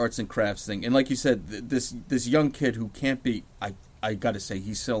to this arts and crafts thing. And like you said, this young kid who can't be, I got to say,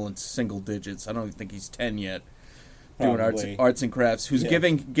 he's still in single digits. I don't even think he's 10 yet. Probably. Doing arts and crafts, who's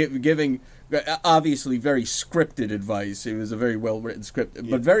giving obviously very scripted advice. It was a very well written script,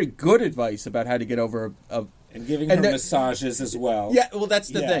 but very good advice about how to get over and giving her massages as well. Yeah, well, that's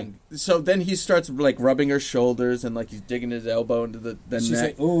the thing. So then he starts like rubbing her shoulders and like he's digging his elbow into the She's neck.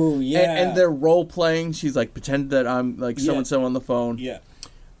 like, "Ooh, yeah." And they're role playing. She's like, pretend that I'm like so and so on the phone. Yeah.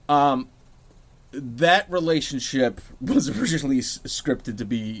 That relationship was originally scripted to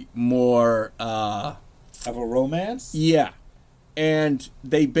be more of a romance? Yeah. And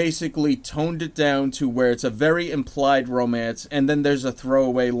they basically toned it down to where it's a very implied romance, and then there's a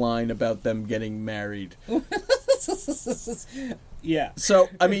throwaway line about them getting married. Yeah. So,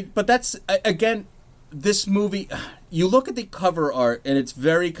 I mean, but that's, again, this movie, you look at the cover art, and it's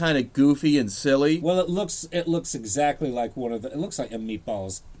very kind of goofy and silly. Well, it looks exactly like it looks like a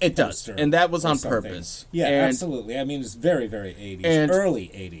Meatballs It does, and that was on purpose. Yeah, and absolutely. I mean, it's very, very 80s, early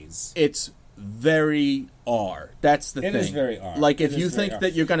 80s. It's very R. That's the thing. It is very R. Like if you think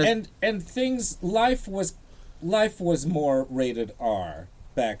that you're gonna and things life was more rated R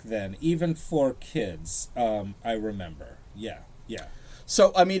back then, even for kids. I remember. Yeah.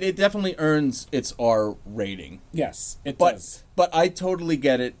 So I mean, it definitely earns its R rating. Yes, it does. But I totally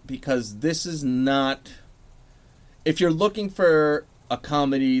get it because this is not. If you're looking for a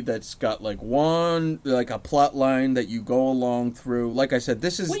comedy that's got like a plot line that you go along through. Like I said,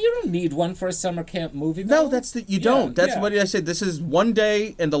 this is... Well, you don't need one for a summer camp movie, though. No, you don't. That's what I said. This is one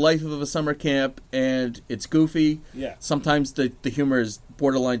day in the life of a summer camp, and it's goofy. Yeah. Sometimes the humor is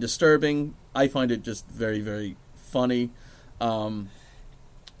borderline disturbing. I find it just very, very funny.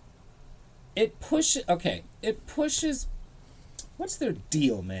 It pushes... What's their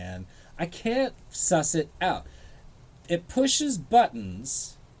deal, man? I can't suss it out. It pushes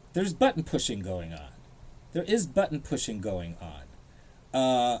buttons. There's button pushing going on. There is button pushing going on.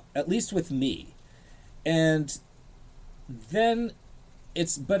 At least with me. And then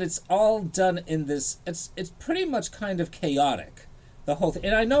it's all done in this, it's pretty much kind of chaotic, the whole thing.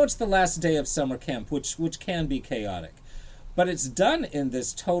 And I know it's the last day of summer camp, which can be chaotic. But it's done in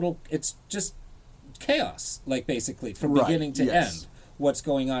this total, it's just chaos, like basically, from beginning to end, what's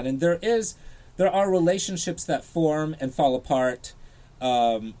going on. And there are relationships that form and fall apart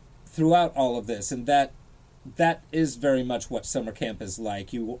throughout all of this, and that is very much what summer camp is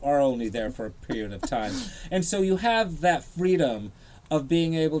like. You are only there for a period of time, and so you have that freedom of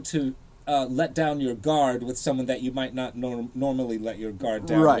being able to let down your guard with someone that you might not normally let your guard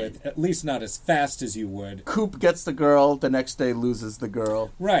down with, at least not as fast as you would. Coop gets the girl, the next day loses the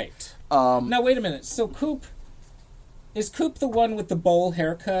girl. Right. Now, wait a minute. So Is Coop the one with the bowl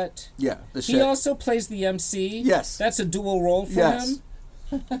haircut? Yeah. He also plays the MC? Yes. That's a dual role for him?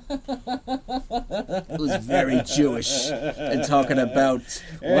 It was very Jewish. And talking about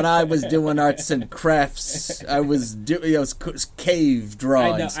when I was doing arts and crafts, I was doing cave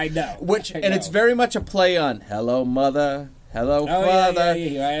drawings. I know. And it's very much a play on "Hello, Mother." Hello, Father.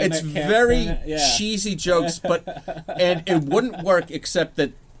 Yeah. It's very cheesy jokes, and it wouldn't work except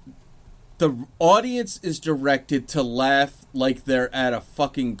that the audience is directed to laugh like they're at a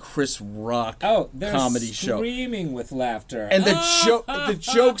fucking Chris Rock comedy show. Screaming with laughter. And the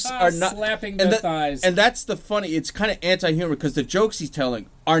jokes are not... Slapping their thighs. And that's the funny... It's kind of anti-humor because the jokes he's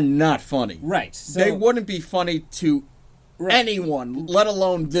telling are not funny. Right. So, they wouldn't be funny to anyone, let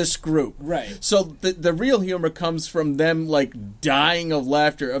alone this group. Right. So the real humor comes from them, like, dying of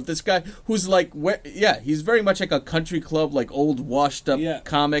laughter of this guy who's like, he's very much like a country club, like, old washed-up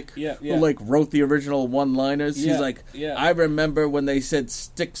comic who, like, wrote the original one-liners. He's like, I remember when they said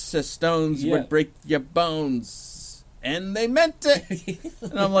sticks to stones would break your bones. And they meant it.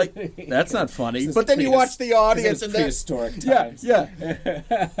 And I'm like, that's not funny. But then you watch the audience and prehistoric times.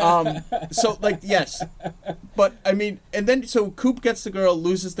 So, like, yes. But, I mean, and then, so Coop gets the girl,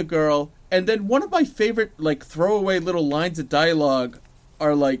 loses the girl, and then one of my favorite, like, throwaway little lines of dialogue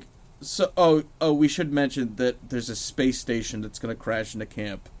are like, we should mention that there's a space station that's going to crash into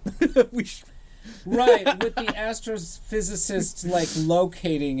camp. Right, with the astrophysicists, like,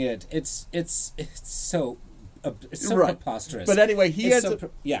 locating it. It's so... It's so preposterous. But anyway, he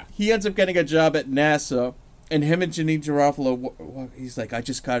ends up getting a job at NASA, and him and Janine Garofalo, he's like, I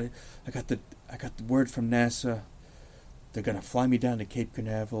got the word from NASA. They're gonna fly me down to Cape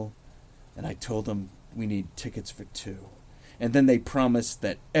Canaveral, and I told them we need tickets for 2. And then they promised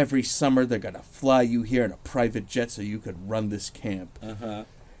that every summer they're gonna fly you here in a private jet so you could run this camp.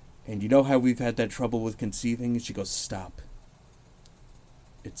 And you know how we've had that trouble with conceiving? And she goes, stop.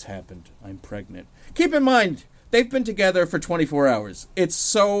 It's happened. I'm pregnant. Keep in mind, they've been together for 24 hours. It's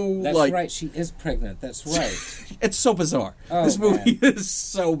so, That's right. She is pregnant. That's right. It's so bizarre. This movie is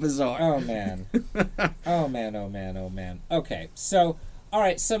so bizarre. Oh, man. Oh, man. Okay. So, all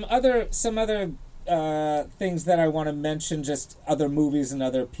right. Some other things that I want to mention, just other movies and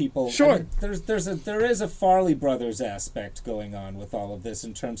other people. Sure. I mean, there is a Farley Brothers aspect going on with all of this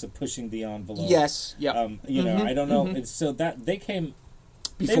in terms of pushing the envelope. Yes. Yeah. You know, I don't know. It's so that they came...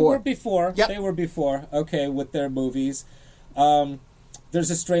 Before. They were before. Yep. They were before. Okay, with their movies. There's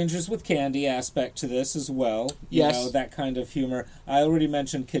a Strangers with Candy aspect to this as well. You know, that kind of humor. I already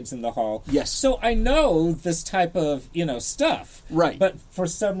mentioned Kids in the Hall. Yes. So I know this type of, stuff. Right. But for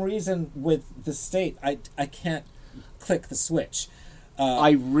some reason with the state, I can't click the switch.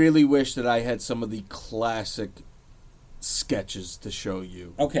 I really wish that I had some of the classic sketches to show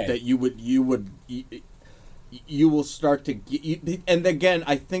you. Okay. That you will start to and again,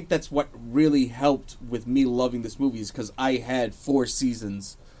 I think that's what really helped with me loving this movie is because I had 4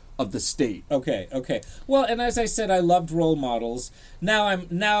 seasons of The State. Okay. Well, and as I said, I loved Role Models. Now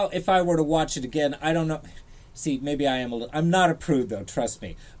if I were to watch it again, I don't know. See, maybe I am I'm not a prude though, trust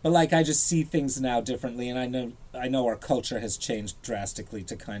me. But like I just see things now differently, and I know our culture has changed drastically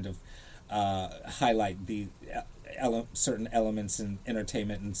to kind of highlight the certain elements in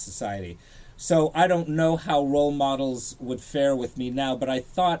entertainment and society. So I don't know how Role Models would fare with me now, but I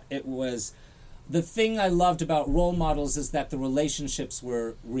thought it was the thing I loved about role models is that the relationships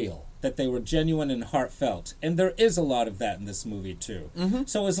were real, that they were genuine and heartfelt. And there is a lot of that in this movie, too. Mm-hmm.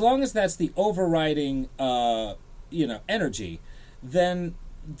 So as long as that's the overriding, energy, then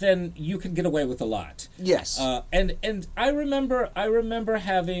you can get away with a lot. Yes. And I remember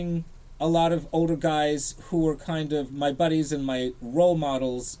having a lot of older guys who were kind of my buddies and my role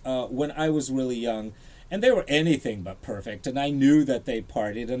models when I was really young. And they were anything but perfect. And I knew that they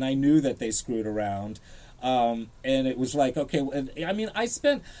partied, and I knew that they screwed around. And it was like, okay, I mean,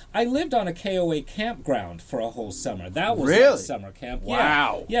 I lived on a KOA campground for a whole summer. That was Really? like summer camp.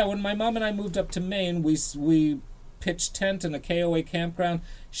 Wow. Yeah, when my mom and I moved up to Maine, we pitched tent in a KOA campground.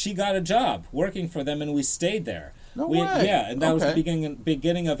 She got a job working for them, and we stayed there. No way. Yeah, and that was the Okay.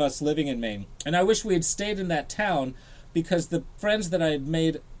 beginning of us living in Maine. And I wish we had stayed in that town, because the friends that I had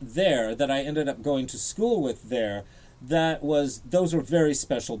made there, that I ended up going to school with there, those were very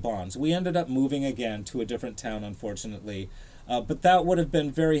special bonds. We ended up moving again to a different town, unfortunately, but that would have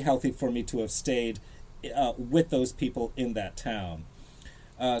been very healthy for me to have stayed with those people in that town.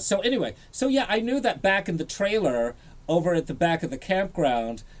 So I knew that back in the trailer over at the back of the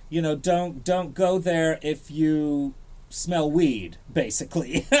campground, don't go there if you smell weed,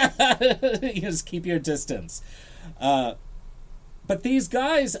 basically. You just keep your distance. But these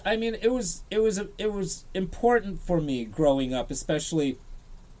guys, I mean, it was important for me growing up, especially.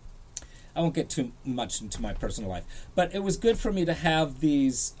 I won't get too much into my personal life, but it was good for me to have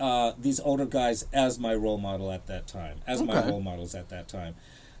these older guys as my role model at that time, my role models at that time.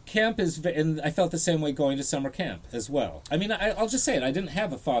 Camp and I felt the same way going to summer camp as well. I mean, I'll just say it. I didn't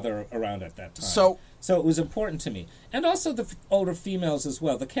have a father around at that time. So it was important to me. And also the older females as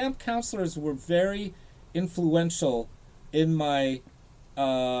well. The camp counselors were very influential in my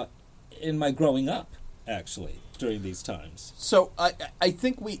growing up, actually, during these times. So I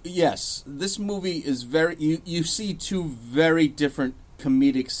think this movie is very, you see two very different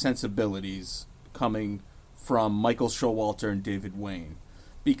comedic sensibilities coming from Michael Showalter and David Wain,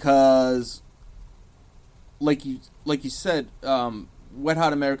 because like you said, Wet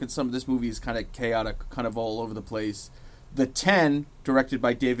Hot American Summer, this movie is kind of chaotic, kind of all over the place. The 10, directed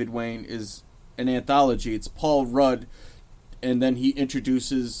by David Wain, is an anthology. It's Paul Rudd, and then he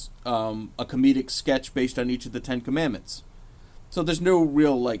introduces a comedic sketch based on each of the 10 Commandments. So there's no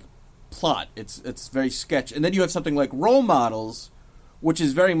real plot. It's very sketch. And then you have something like Role Models, which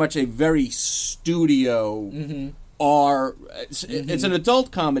is very much a very studio. Mm-hmm. It's an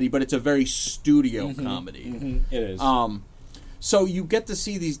adult comedy, but it's a very studio comedy. Mm-hmm. It is. So you get to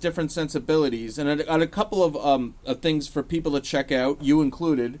see these different sensibilities, and on a couple of things for people to check out, you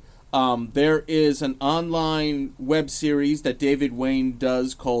included. There is an online web series that David Wain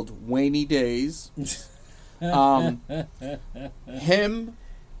does called Wainy Days. Him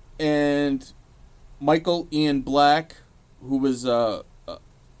and Michael Ian Black, who was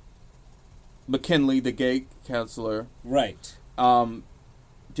McKinley, the gay counselor. Right.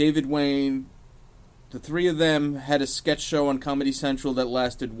 David Wain, the three of them had a sketch show on Comedy Central that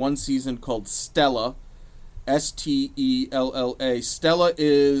lasted one season called Stella. Stella. Stella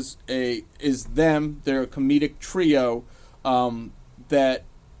is them. They're a comedic trio that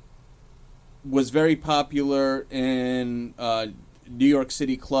was very popular in New York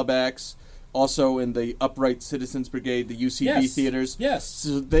City club acts, also in the Upright Citizens Brigade, the UCB theaters. Yes.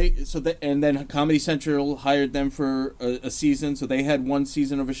 So and then Comedy Central hired them for a season. So they had one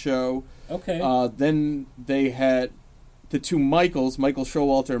season of a show. Okay. Then they had the two Michaels, Michael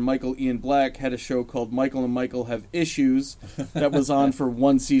Showalter and Michael Ian Black, had a show called Michael and Michael Have Issues that was on for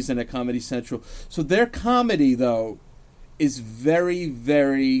one season at Comedy Central. So their comedy, though, is very,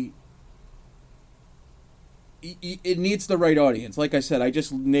 very... It needs the right audience. Like I said, I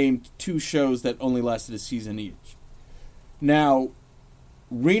just named two shows that only lasted a season each. Now,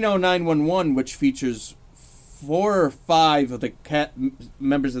 Reno 911, which features 4 or 5 of the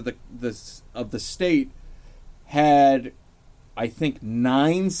members of the state, had, I think,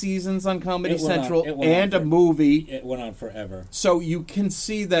 9 seasons on Comedy Central and a movie. It went on forever. So you can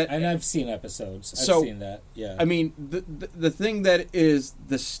see that, and I've seen episodes. I've seen that. Yeah. I mean, the thing that is,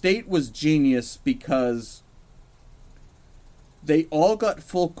 the state was genius because they all got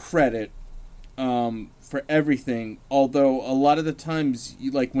full credit for everything. Although a lot of the times,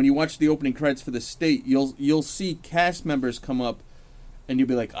 when you watch the opening credits for the state, you'll see cast members come up, and you'll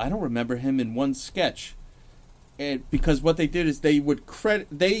be like, I don't remember him in one sketch. And because what they did is they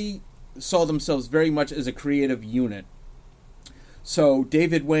saw themselves very much as a creative unit. So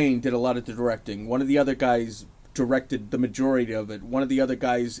David Wain did a lot of the directing. One of the other guys directed the majority of it. One of the other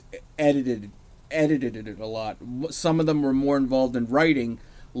guys edited it a lot. Some of them were more involved in writing.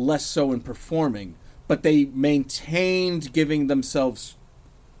 less so in performing, but they maintained giving themselves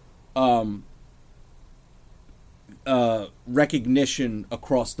recognition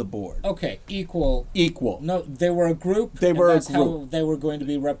across the board. Okay, equal. No, they were a group. That's how they were going to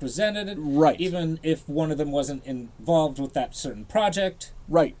be represented. Right. Even if one of them wasn't involved with that certain project.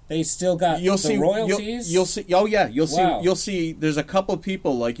 Right. They still got royalties. You'll see. Oh yeah, you'll Wow. see. You'll see. There's a couple of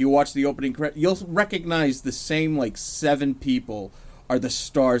people, like, you watch the opening credit, you'll recognize the same, like, 7 people are the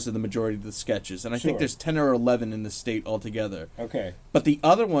stars of the majority of the sketches, and I think there's 10 or 11 in the state altogether. Okay. But the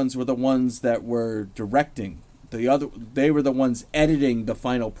other ones were the ones that were directing. They were the ones editing the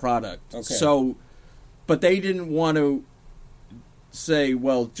final product. Okay. So, but they didn't want to say,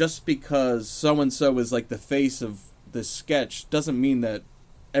 well, just because so and so is like the face of this sketch doesn't mean that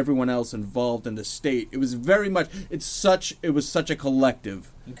everyone else involved in the state. It was very much. It was such a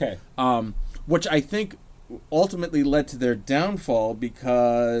collective. Okay. Which I think ultimately led to their downfall,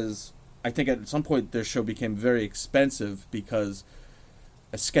 because I think at some point their show became very expensive, because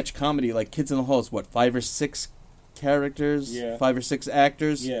a sketch comedy like Kids in the Hall is what, 5 or 6 characters, 5 or 6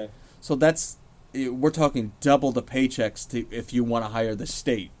 actors. Yeah. So we're talking double the paychecks if you want to hire the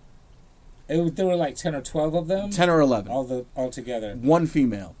state. There were like 10 or 12 of them. 10 or 11 all together. One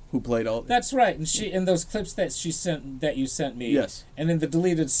female who played all. That's right, and she in those clips that you sent me. Yes. And in the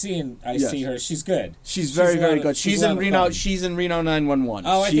deleted scene, I see her. She's good. She's very, very good. She's in Reno. She's in Reno 911.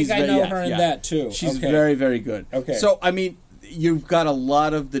 Oh, I think I know her in that too. She's very, very good. Okay. So I mean, you've got a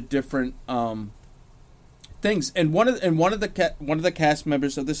lot of the different things, and one of the cast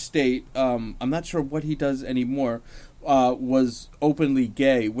members of the state, I'm not sure what he does anymore, was openly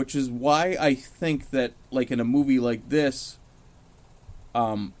gay, which is why I think that, like, in a movie like this,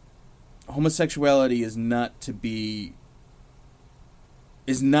 homosexuality is not to be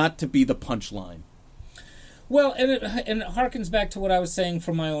the punchline. Well, and it harkens back to what I was saying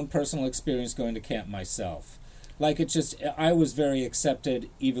from my own personal experience going to camp myself. Like, I was very accepted,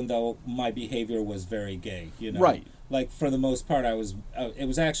 even though my behavior was very gay, you know? Right. Like, for the most part, it was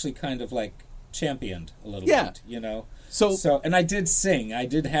actually kind of, like, championed a little bit, you know? So, and I did sing. I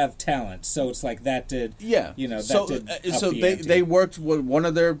did have talent. So it's like that did, they worked with one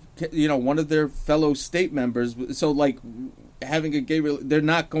of their fellow state members. So, like, having a gay, they're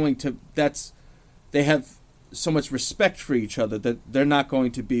not going to, they have so much respect for each other that they're not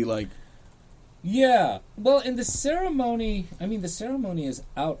going to be like. Yeah. Well, in the ceremony, the ceremony is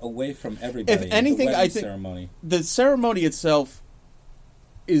out away from everybody. If anything, I think the ceremony itself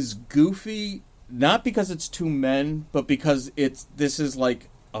is goofy, not because it's 2 men, but because this is like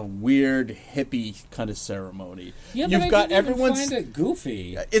a weird hippie kind of ceremony. Yeah, but I didn't even find it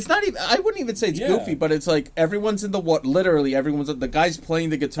goofy. It's not even. I wouldn't even say it's goofy, but it's like everyone's in the water. Literally, the guy's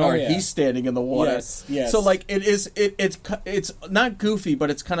playing the guitar. He's standing in the water. Yes. So like it is. It's not goofy, but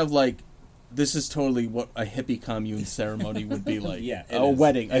it's kind of like. This is totally what a hippie commune ceremony would be like.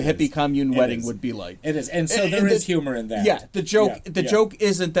 Wedding. A hippie commune wedding would be like. It is. And so there is humor in that. Yeah. The joke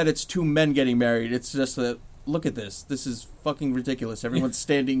isn't that it's 2 men getting married. It's just that, look at this. This is fucking ridiculous. Everyone's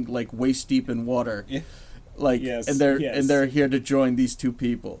standing like waist deep in water. Yeah. Like, and they're here to join these 2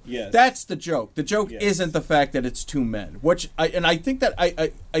 people. Yes. That's the joke. The joke isn't the fact that it's 2 men, which I think that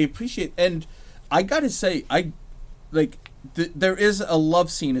I appreciate. And I gotta say, there is a love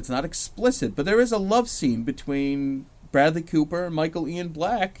scene. It's not explicit, but there is a love scene between Bradley Cooper and Michael Ian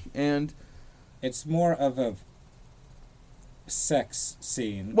Black, and it's more of a sex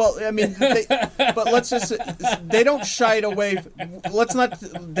scene. Well, I mean, but let's just they don't shy away.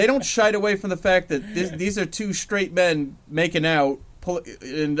 They don't shy away from the fact that these are 2 straight men making out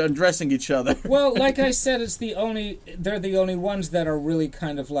and undressing each other. Well, like I said, they're the only ones that are really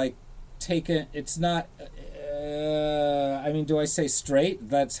kind of like taken. It's not. Do I say straight?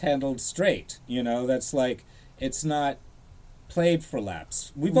 That's handled straight. You know, that's like, it's not played for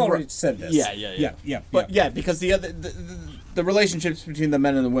laughs. We've already said this. Yeah. But because the relationships between the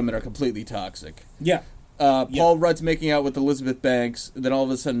men and the women are completely toxic. Yeah. Paul Rudd's making out with Elizabeth Banks, and then all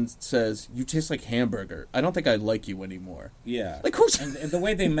of a sudden says, "You taste like hamburger. I don't think I like you anymore." Yeah. Like, who's... and the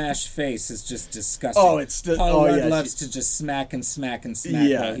way they mash face is just disgusting. Oh, it's... Paul Rudd loves to just smack and smack and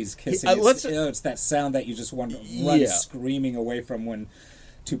smack while he's kissing. It's that sound that you just want to run screaming away from when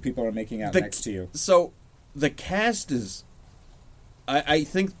 2 people are making out next to you. So, the cast is... I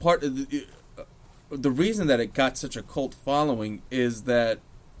think part of the reason that it got such a cult following is that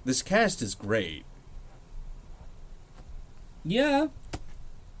this cast is great. Yeah.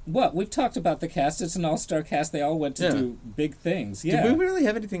 What? We've talked about the cast. It's an all-star cast. They all went to do big things. Yeah. Do we really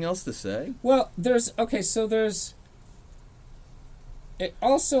have anything else to say? Well, there's... It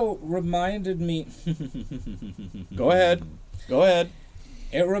also reminded me... Go ahead.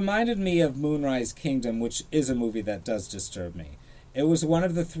 It reminded me of Moonrise Kingdom, which is a movie that does disturb me. It was one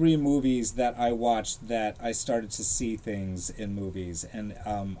of the 3 movies that I watched that I started to see things in movies, and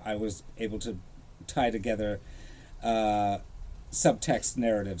I was able to tie together subtext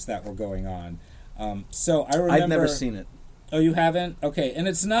narratives that were going on. So I remember... I've never seen it. Oh, you haven't? Okay, and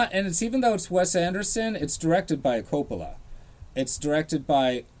it's not, and it's, even though it's Wes Anderson, it's directed by a Coppola. It's directed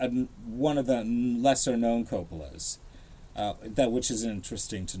by one of the lesser-known Coppolas, which is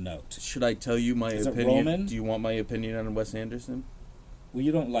interesting to note. Should I tell you my Is it opinion? Roman? Do you want my opinion on Wes Anderson? Well,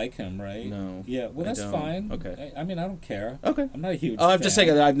 you don't like him, right? No. Yeah, well, I that's don't. fine. Okay. I mean, I don't care. Okay. I'm not a huge Oh, I'm just fan.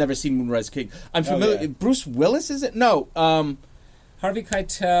 saying that I've never seen Moonrise King. I'm familiar. yeah. Bruce Willis, is it? No. Harvey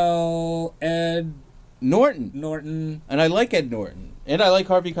Keitel, Ed Norton. Norton. And I like Ed Norton. And I like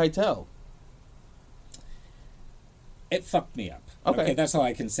Harvey Keitel. It fucked me up. Okay. That's all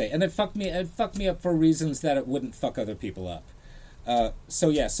I can say. And it fucked me up for reasons that it wouldn't fuck other people up.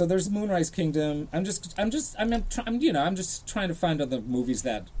 So there's Moonrise Kingdom. I'm just trying to find other movies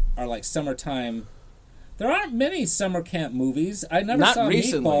that are like summertime. There aren't many summer camp movies. I never Not saw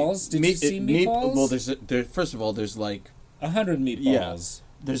recently. Meatballs. Did you see Meatballs? Well, first of all, there's like 100 Meatballs. Yeah.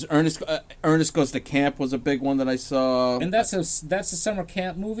 There's Ernest Goes to Camp was a big one that I saw. And that's a summer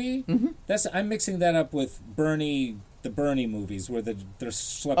camp movie. Mm-hmm. I'm mixing that up with the Bernie movies where they're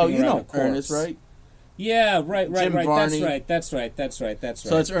schlepping Oh, you around a know corpse. Ernest, right? Yeah, right. Jim Varney. That's right.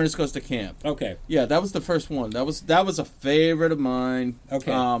 So it's Ernest Goes to Camp. Okay. Yeah, that was the first one. That was a favorite of mine.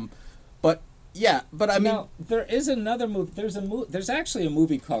 Okay. But I mean, now, there is another movie. There's actually a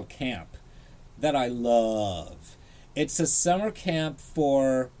movie called Camp that I love. It's a summer camp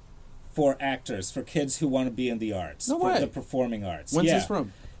for actors, for kids who want to be in the arts, No for way. the performing arts. When's Yeah. this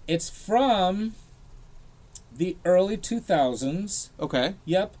from? It's from the early 2000s. Okay.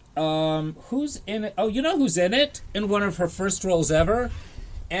 Yep. Who's in it? Oh, you know who's in it? In one of her first roles ever?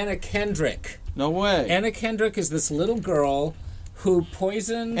 Anna Kendrick. No way. Anna Kendrick is this little girl who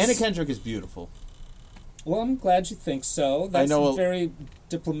poisons... Anna Kendrick is beautiful. Well, I'm glad you think so. That's I know very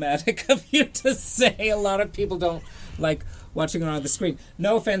diplomatic of you to say. A lot of people don't like watching her on the screen.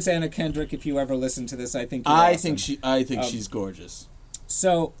 No offense, Anna Kendrick, if you ever listen to this, I think you're awesome. I think she's gorgeous.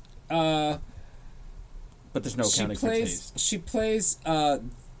 So, but there's no accounting for taste. She plays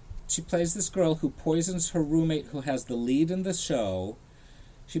this girl who poisons her roommate who has the lead in the show.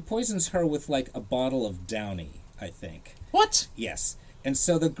 She poisons her with like a bottle of Downy, I think. What? Yes. And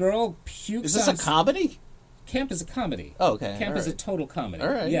so the girl pukes. Is this a comedy? Camp is a comedy. Oh, okay. Camp all is a right. total comedy. All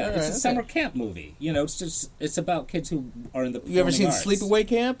right. Yeah, all it's right, a summer camp movie. You know, it's about kids who are in the performing You ever seen arts. Sleepaway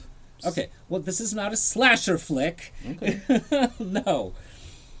Camp? Okay. Well, this is not a slasher flick. Okay. No.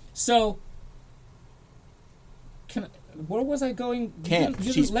 So, where was I going? Camp.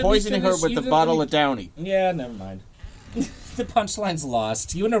 You She's let me poisoning her finish. with You the didn't bottle let of Downy. Yeah, never mind. The punchline's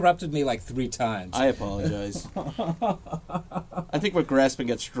lost. You interrupted me like 3 times. I apologize. I think we're grasping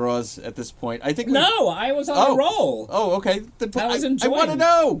at straws at this point. I think No, I was on a roll. Oh, okay. I was I enjoying want to it.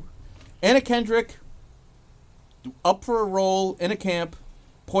 know. Anna Kendrick, up for a role in a camp,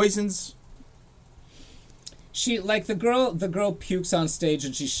 poisons. She the girl pukes on stage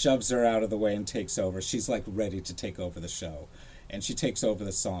and she shoves her out of the way and takes over. She's like ready to take over the show, and she takes over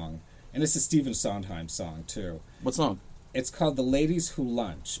the song. And it's a Stephen Sondheim song too. What song? It's called "The Ladies Who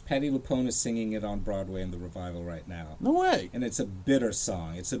Lunch." Patti LuPone is singing it on Broadway in the revival right now. No way. And it's a bitter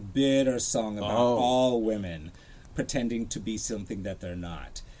song. It's a bitter song about all women pretending to be something that they're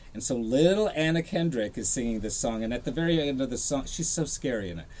not. And so little Anna Kendrick is singing this song, and at the very end of the song, she's so scary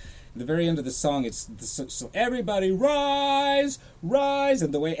in it. At the very end of the song, it's so everybody rise, rise,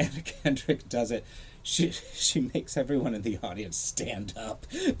 and the way Anna Kendrick does it, she makes everyone in the audience stand up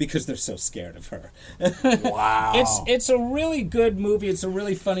because they're so scared of her. Wow. It's a really good movie. It's a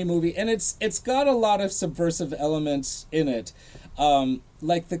really funny movie, and it's got a lot of subversive elements in it,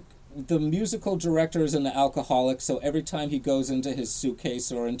 like the musical director is an alcoholic, so every time he goes into his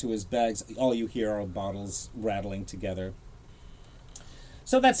suitcase or into his bags, all you hear are bottles rattling together.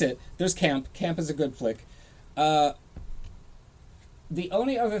 So that's it. There's Camp. Camp is a good flick. The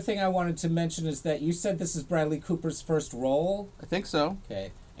only other thing I wanted to mention is that you said this is Bradley Cooper's first role. I think so.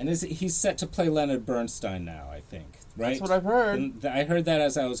 Okay. And he's set to play Leonard Bernstein now, I think. Right? That's what I've heard. And I heard that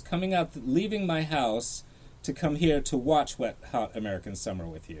as I was coming out, leaving my house to come here to watch Wet Hot American Summer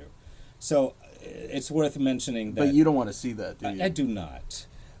with you. So it's worth mentioning that. But you don't want to see that, do you? I do not.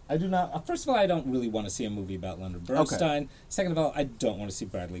 I do not. First of all, I don't really want to see a movie about Leonard Bernstein. Okay. Second of all, I don't want to see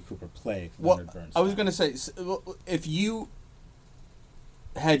Bradley Cooper play Leonard Bernstein. I was going to say, if you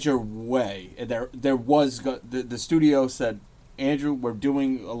had your way, there was the studio said, Andrew, we're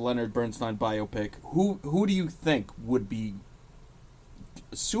doing a Leonard Bernstein biopic. Who do you think would be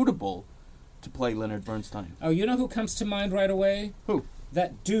suitable to play Leonard Bernstein. Oh, you know who comes to mind right away? Who?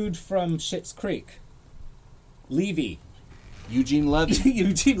 That dude from Schitt's Creek. Levy. Eugene Levy.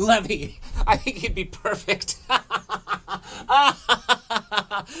 Eugene Levy. I think he'd be perfect.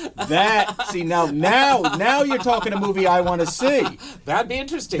 Now you're talking a movie I want to see. That'd be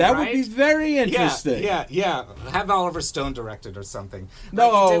interesting, That right? would be very interesting. Yeah. Have Oliver Stone directed or something.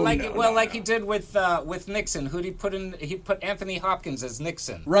 No, like he did with Nixon. Who'd he put in? He put Anthony Hopkins as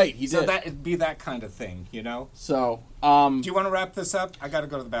Nixon. Right, he did. So that'd be that kind of thing, you know? So, do you want to wrap this up? I got to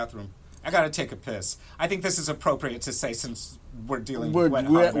go to the bathroom. I got to take a piss. I think this is appropriate to say since we're dealing with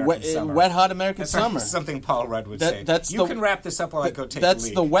wet, hot American summer. Something Paul Rudd would say. You can wrap this up while I go take a leak.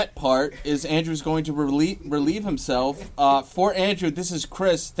 That's the wet part, is Andrew's going to relieve himself. For Andrew, this is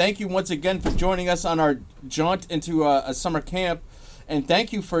Chris. Thank you once again for joining us on our jaunt into a summer camp. And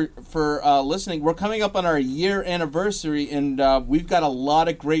thank you for listening. We're coming up on our year anniversary, and we've got a lot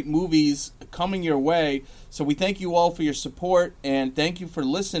of great movies coming your way. So we thank you all for your support, and thank you for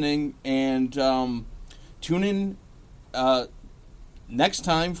listening. And tune in next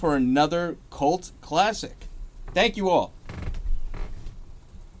time for another cult classic. Thank you all.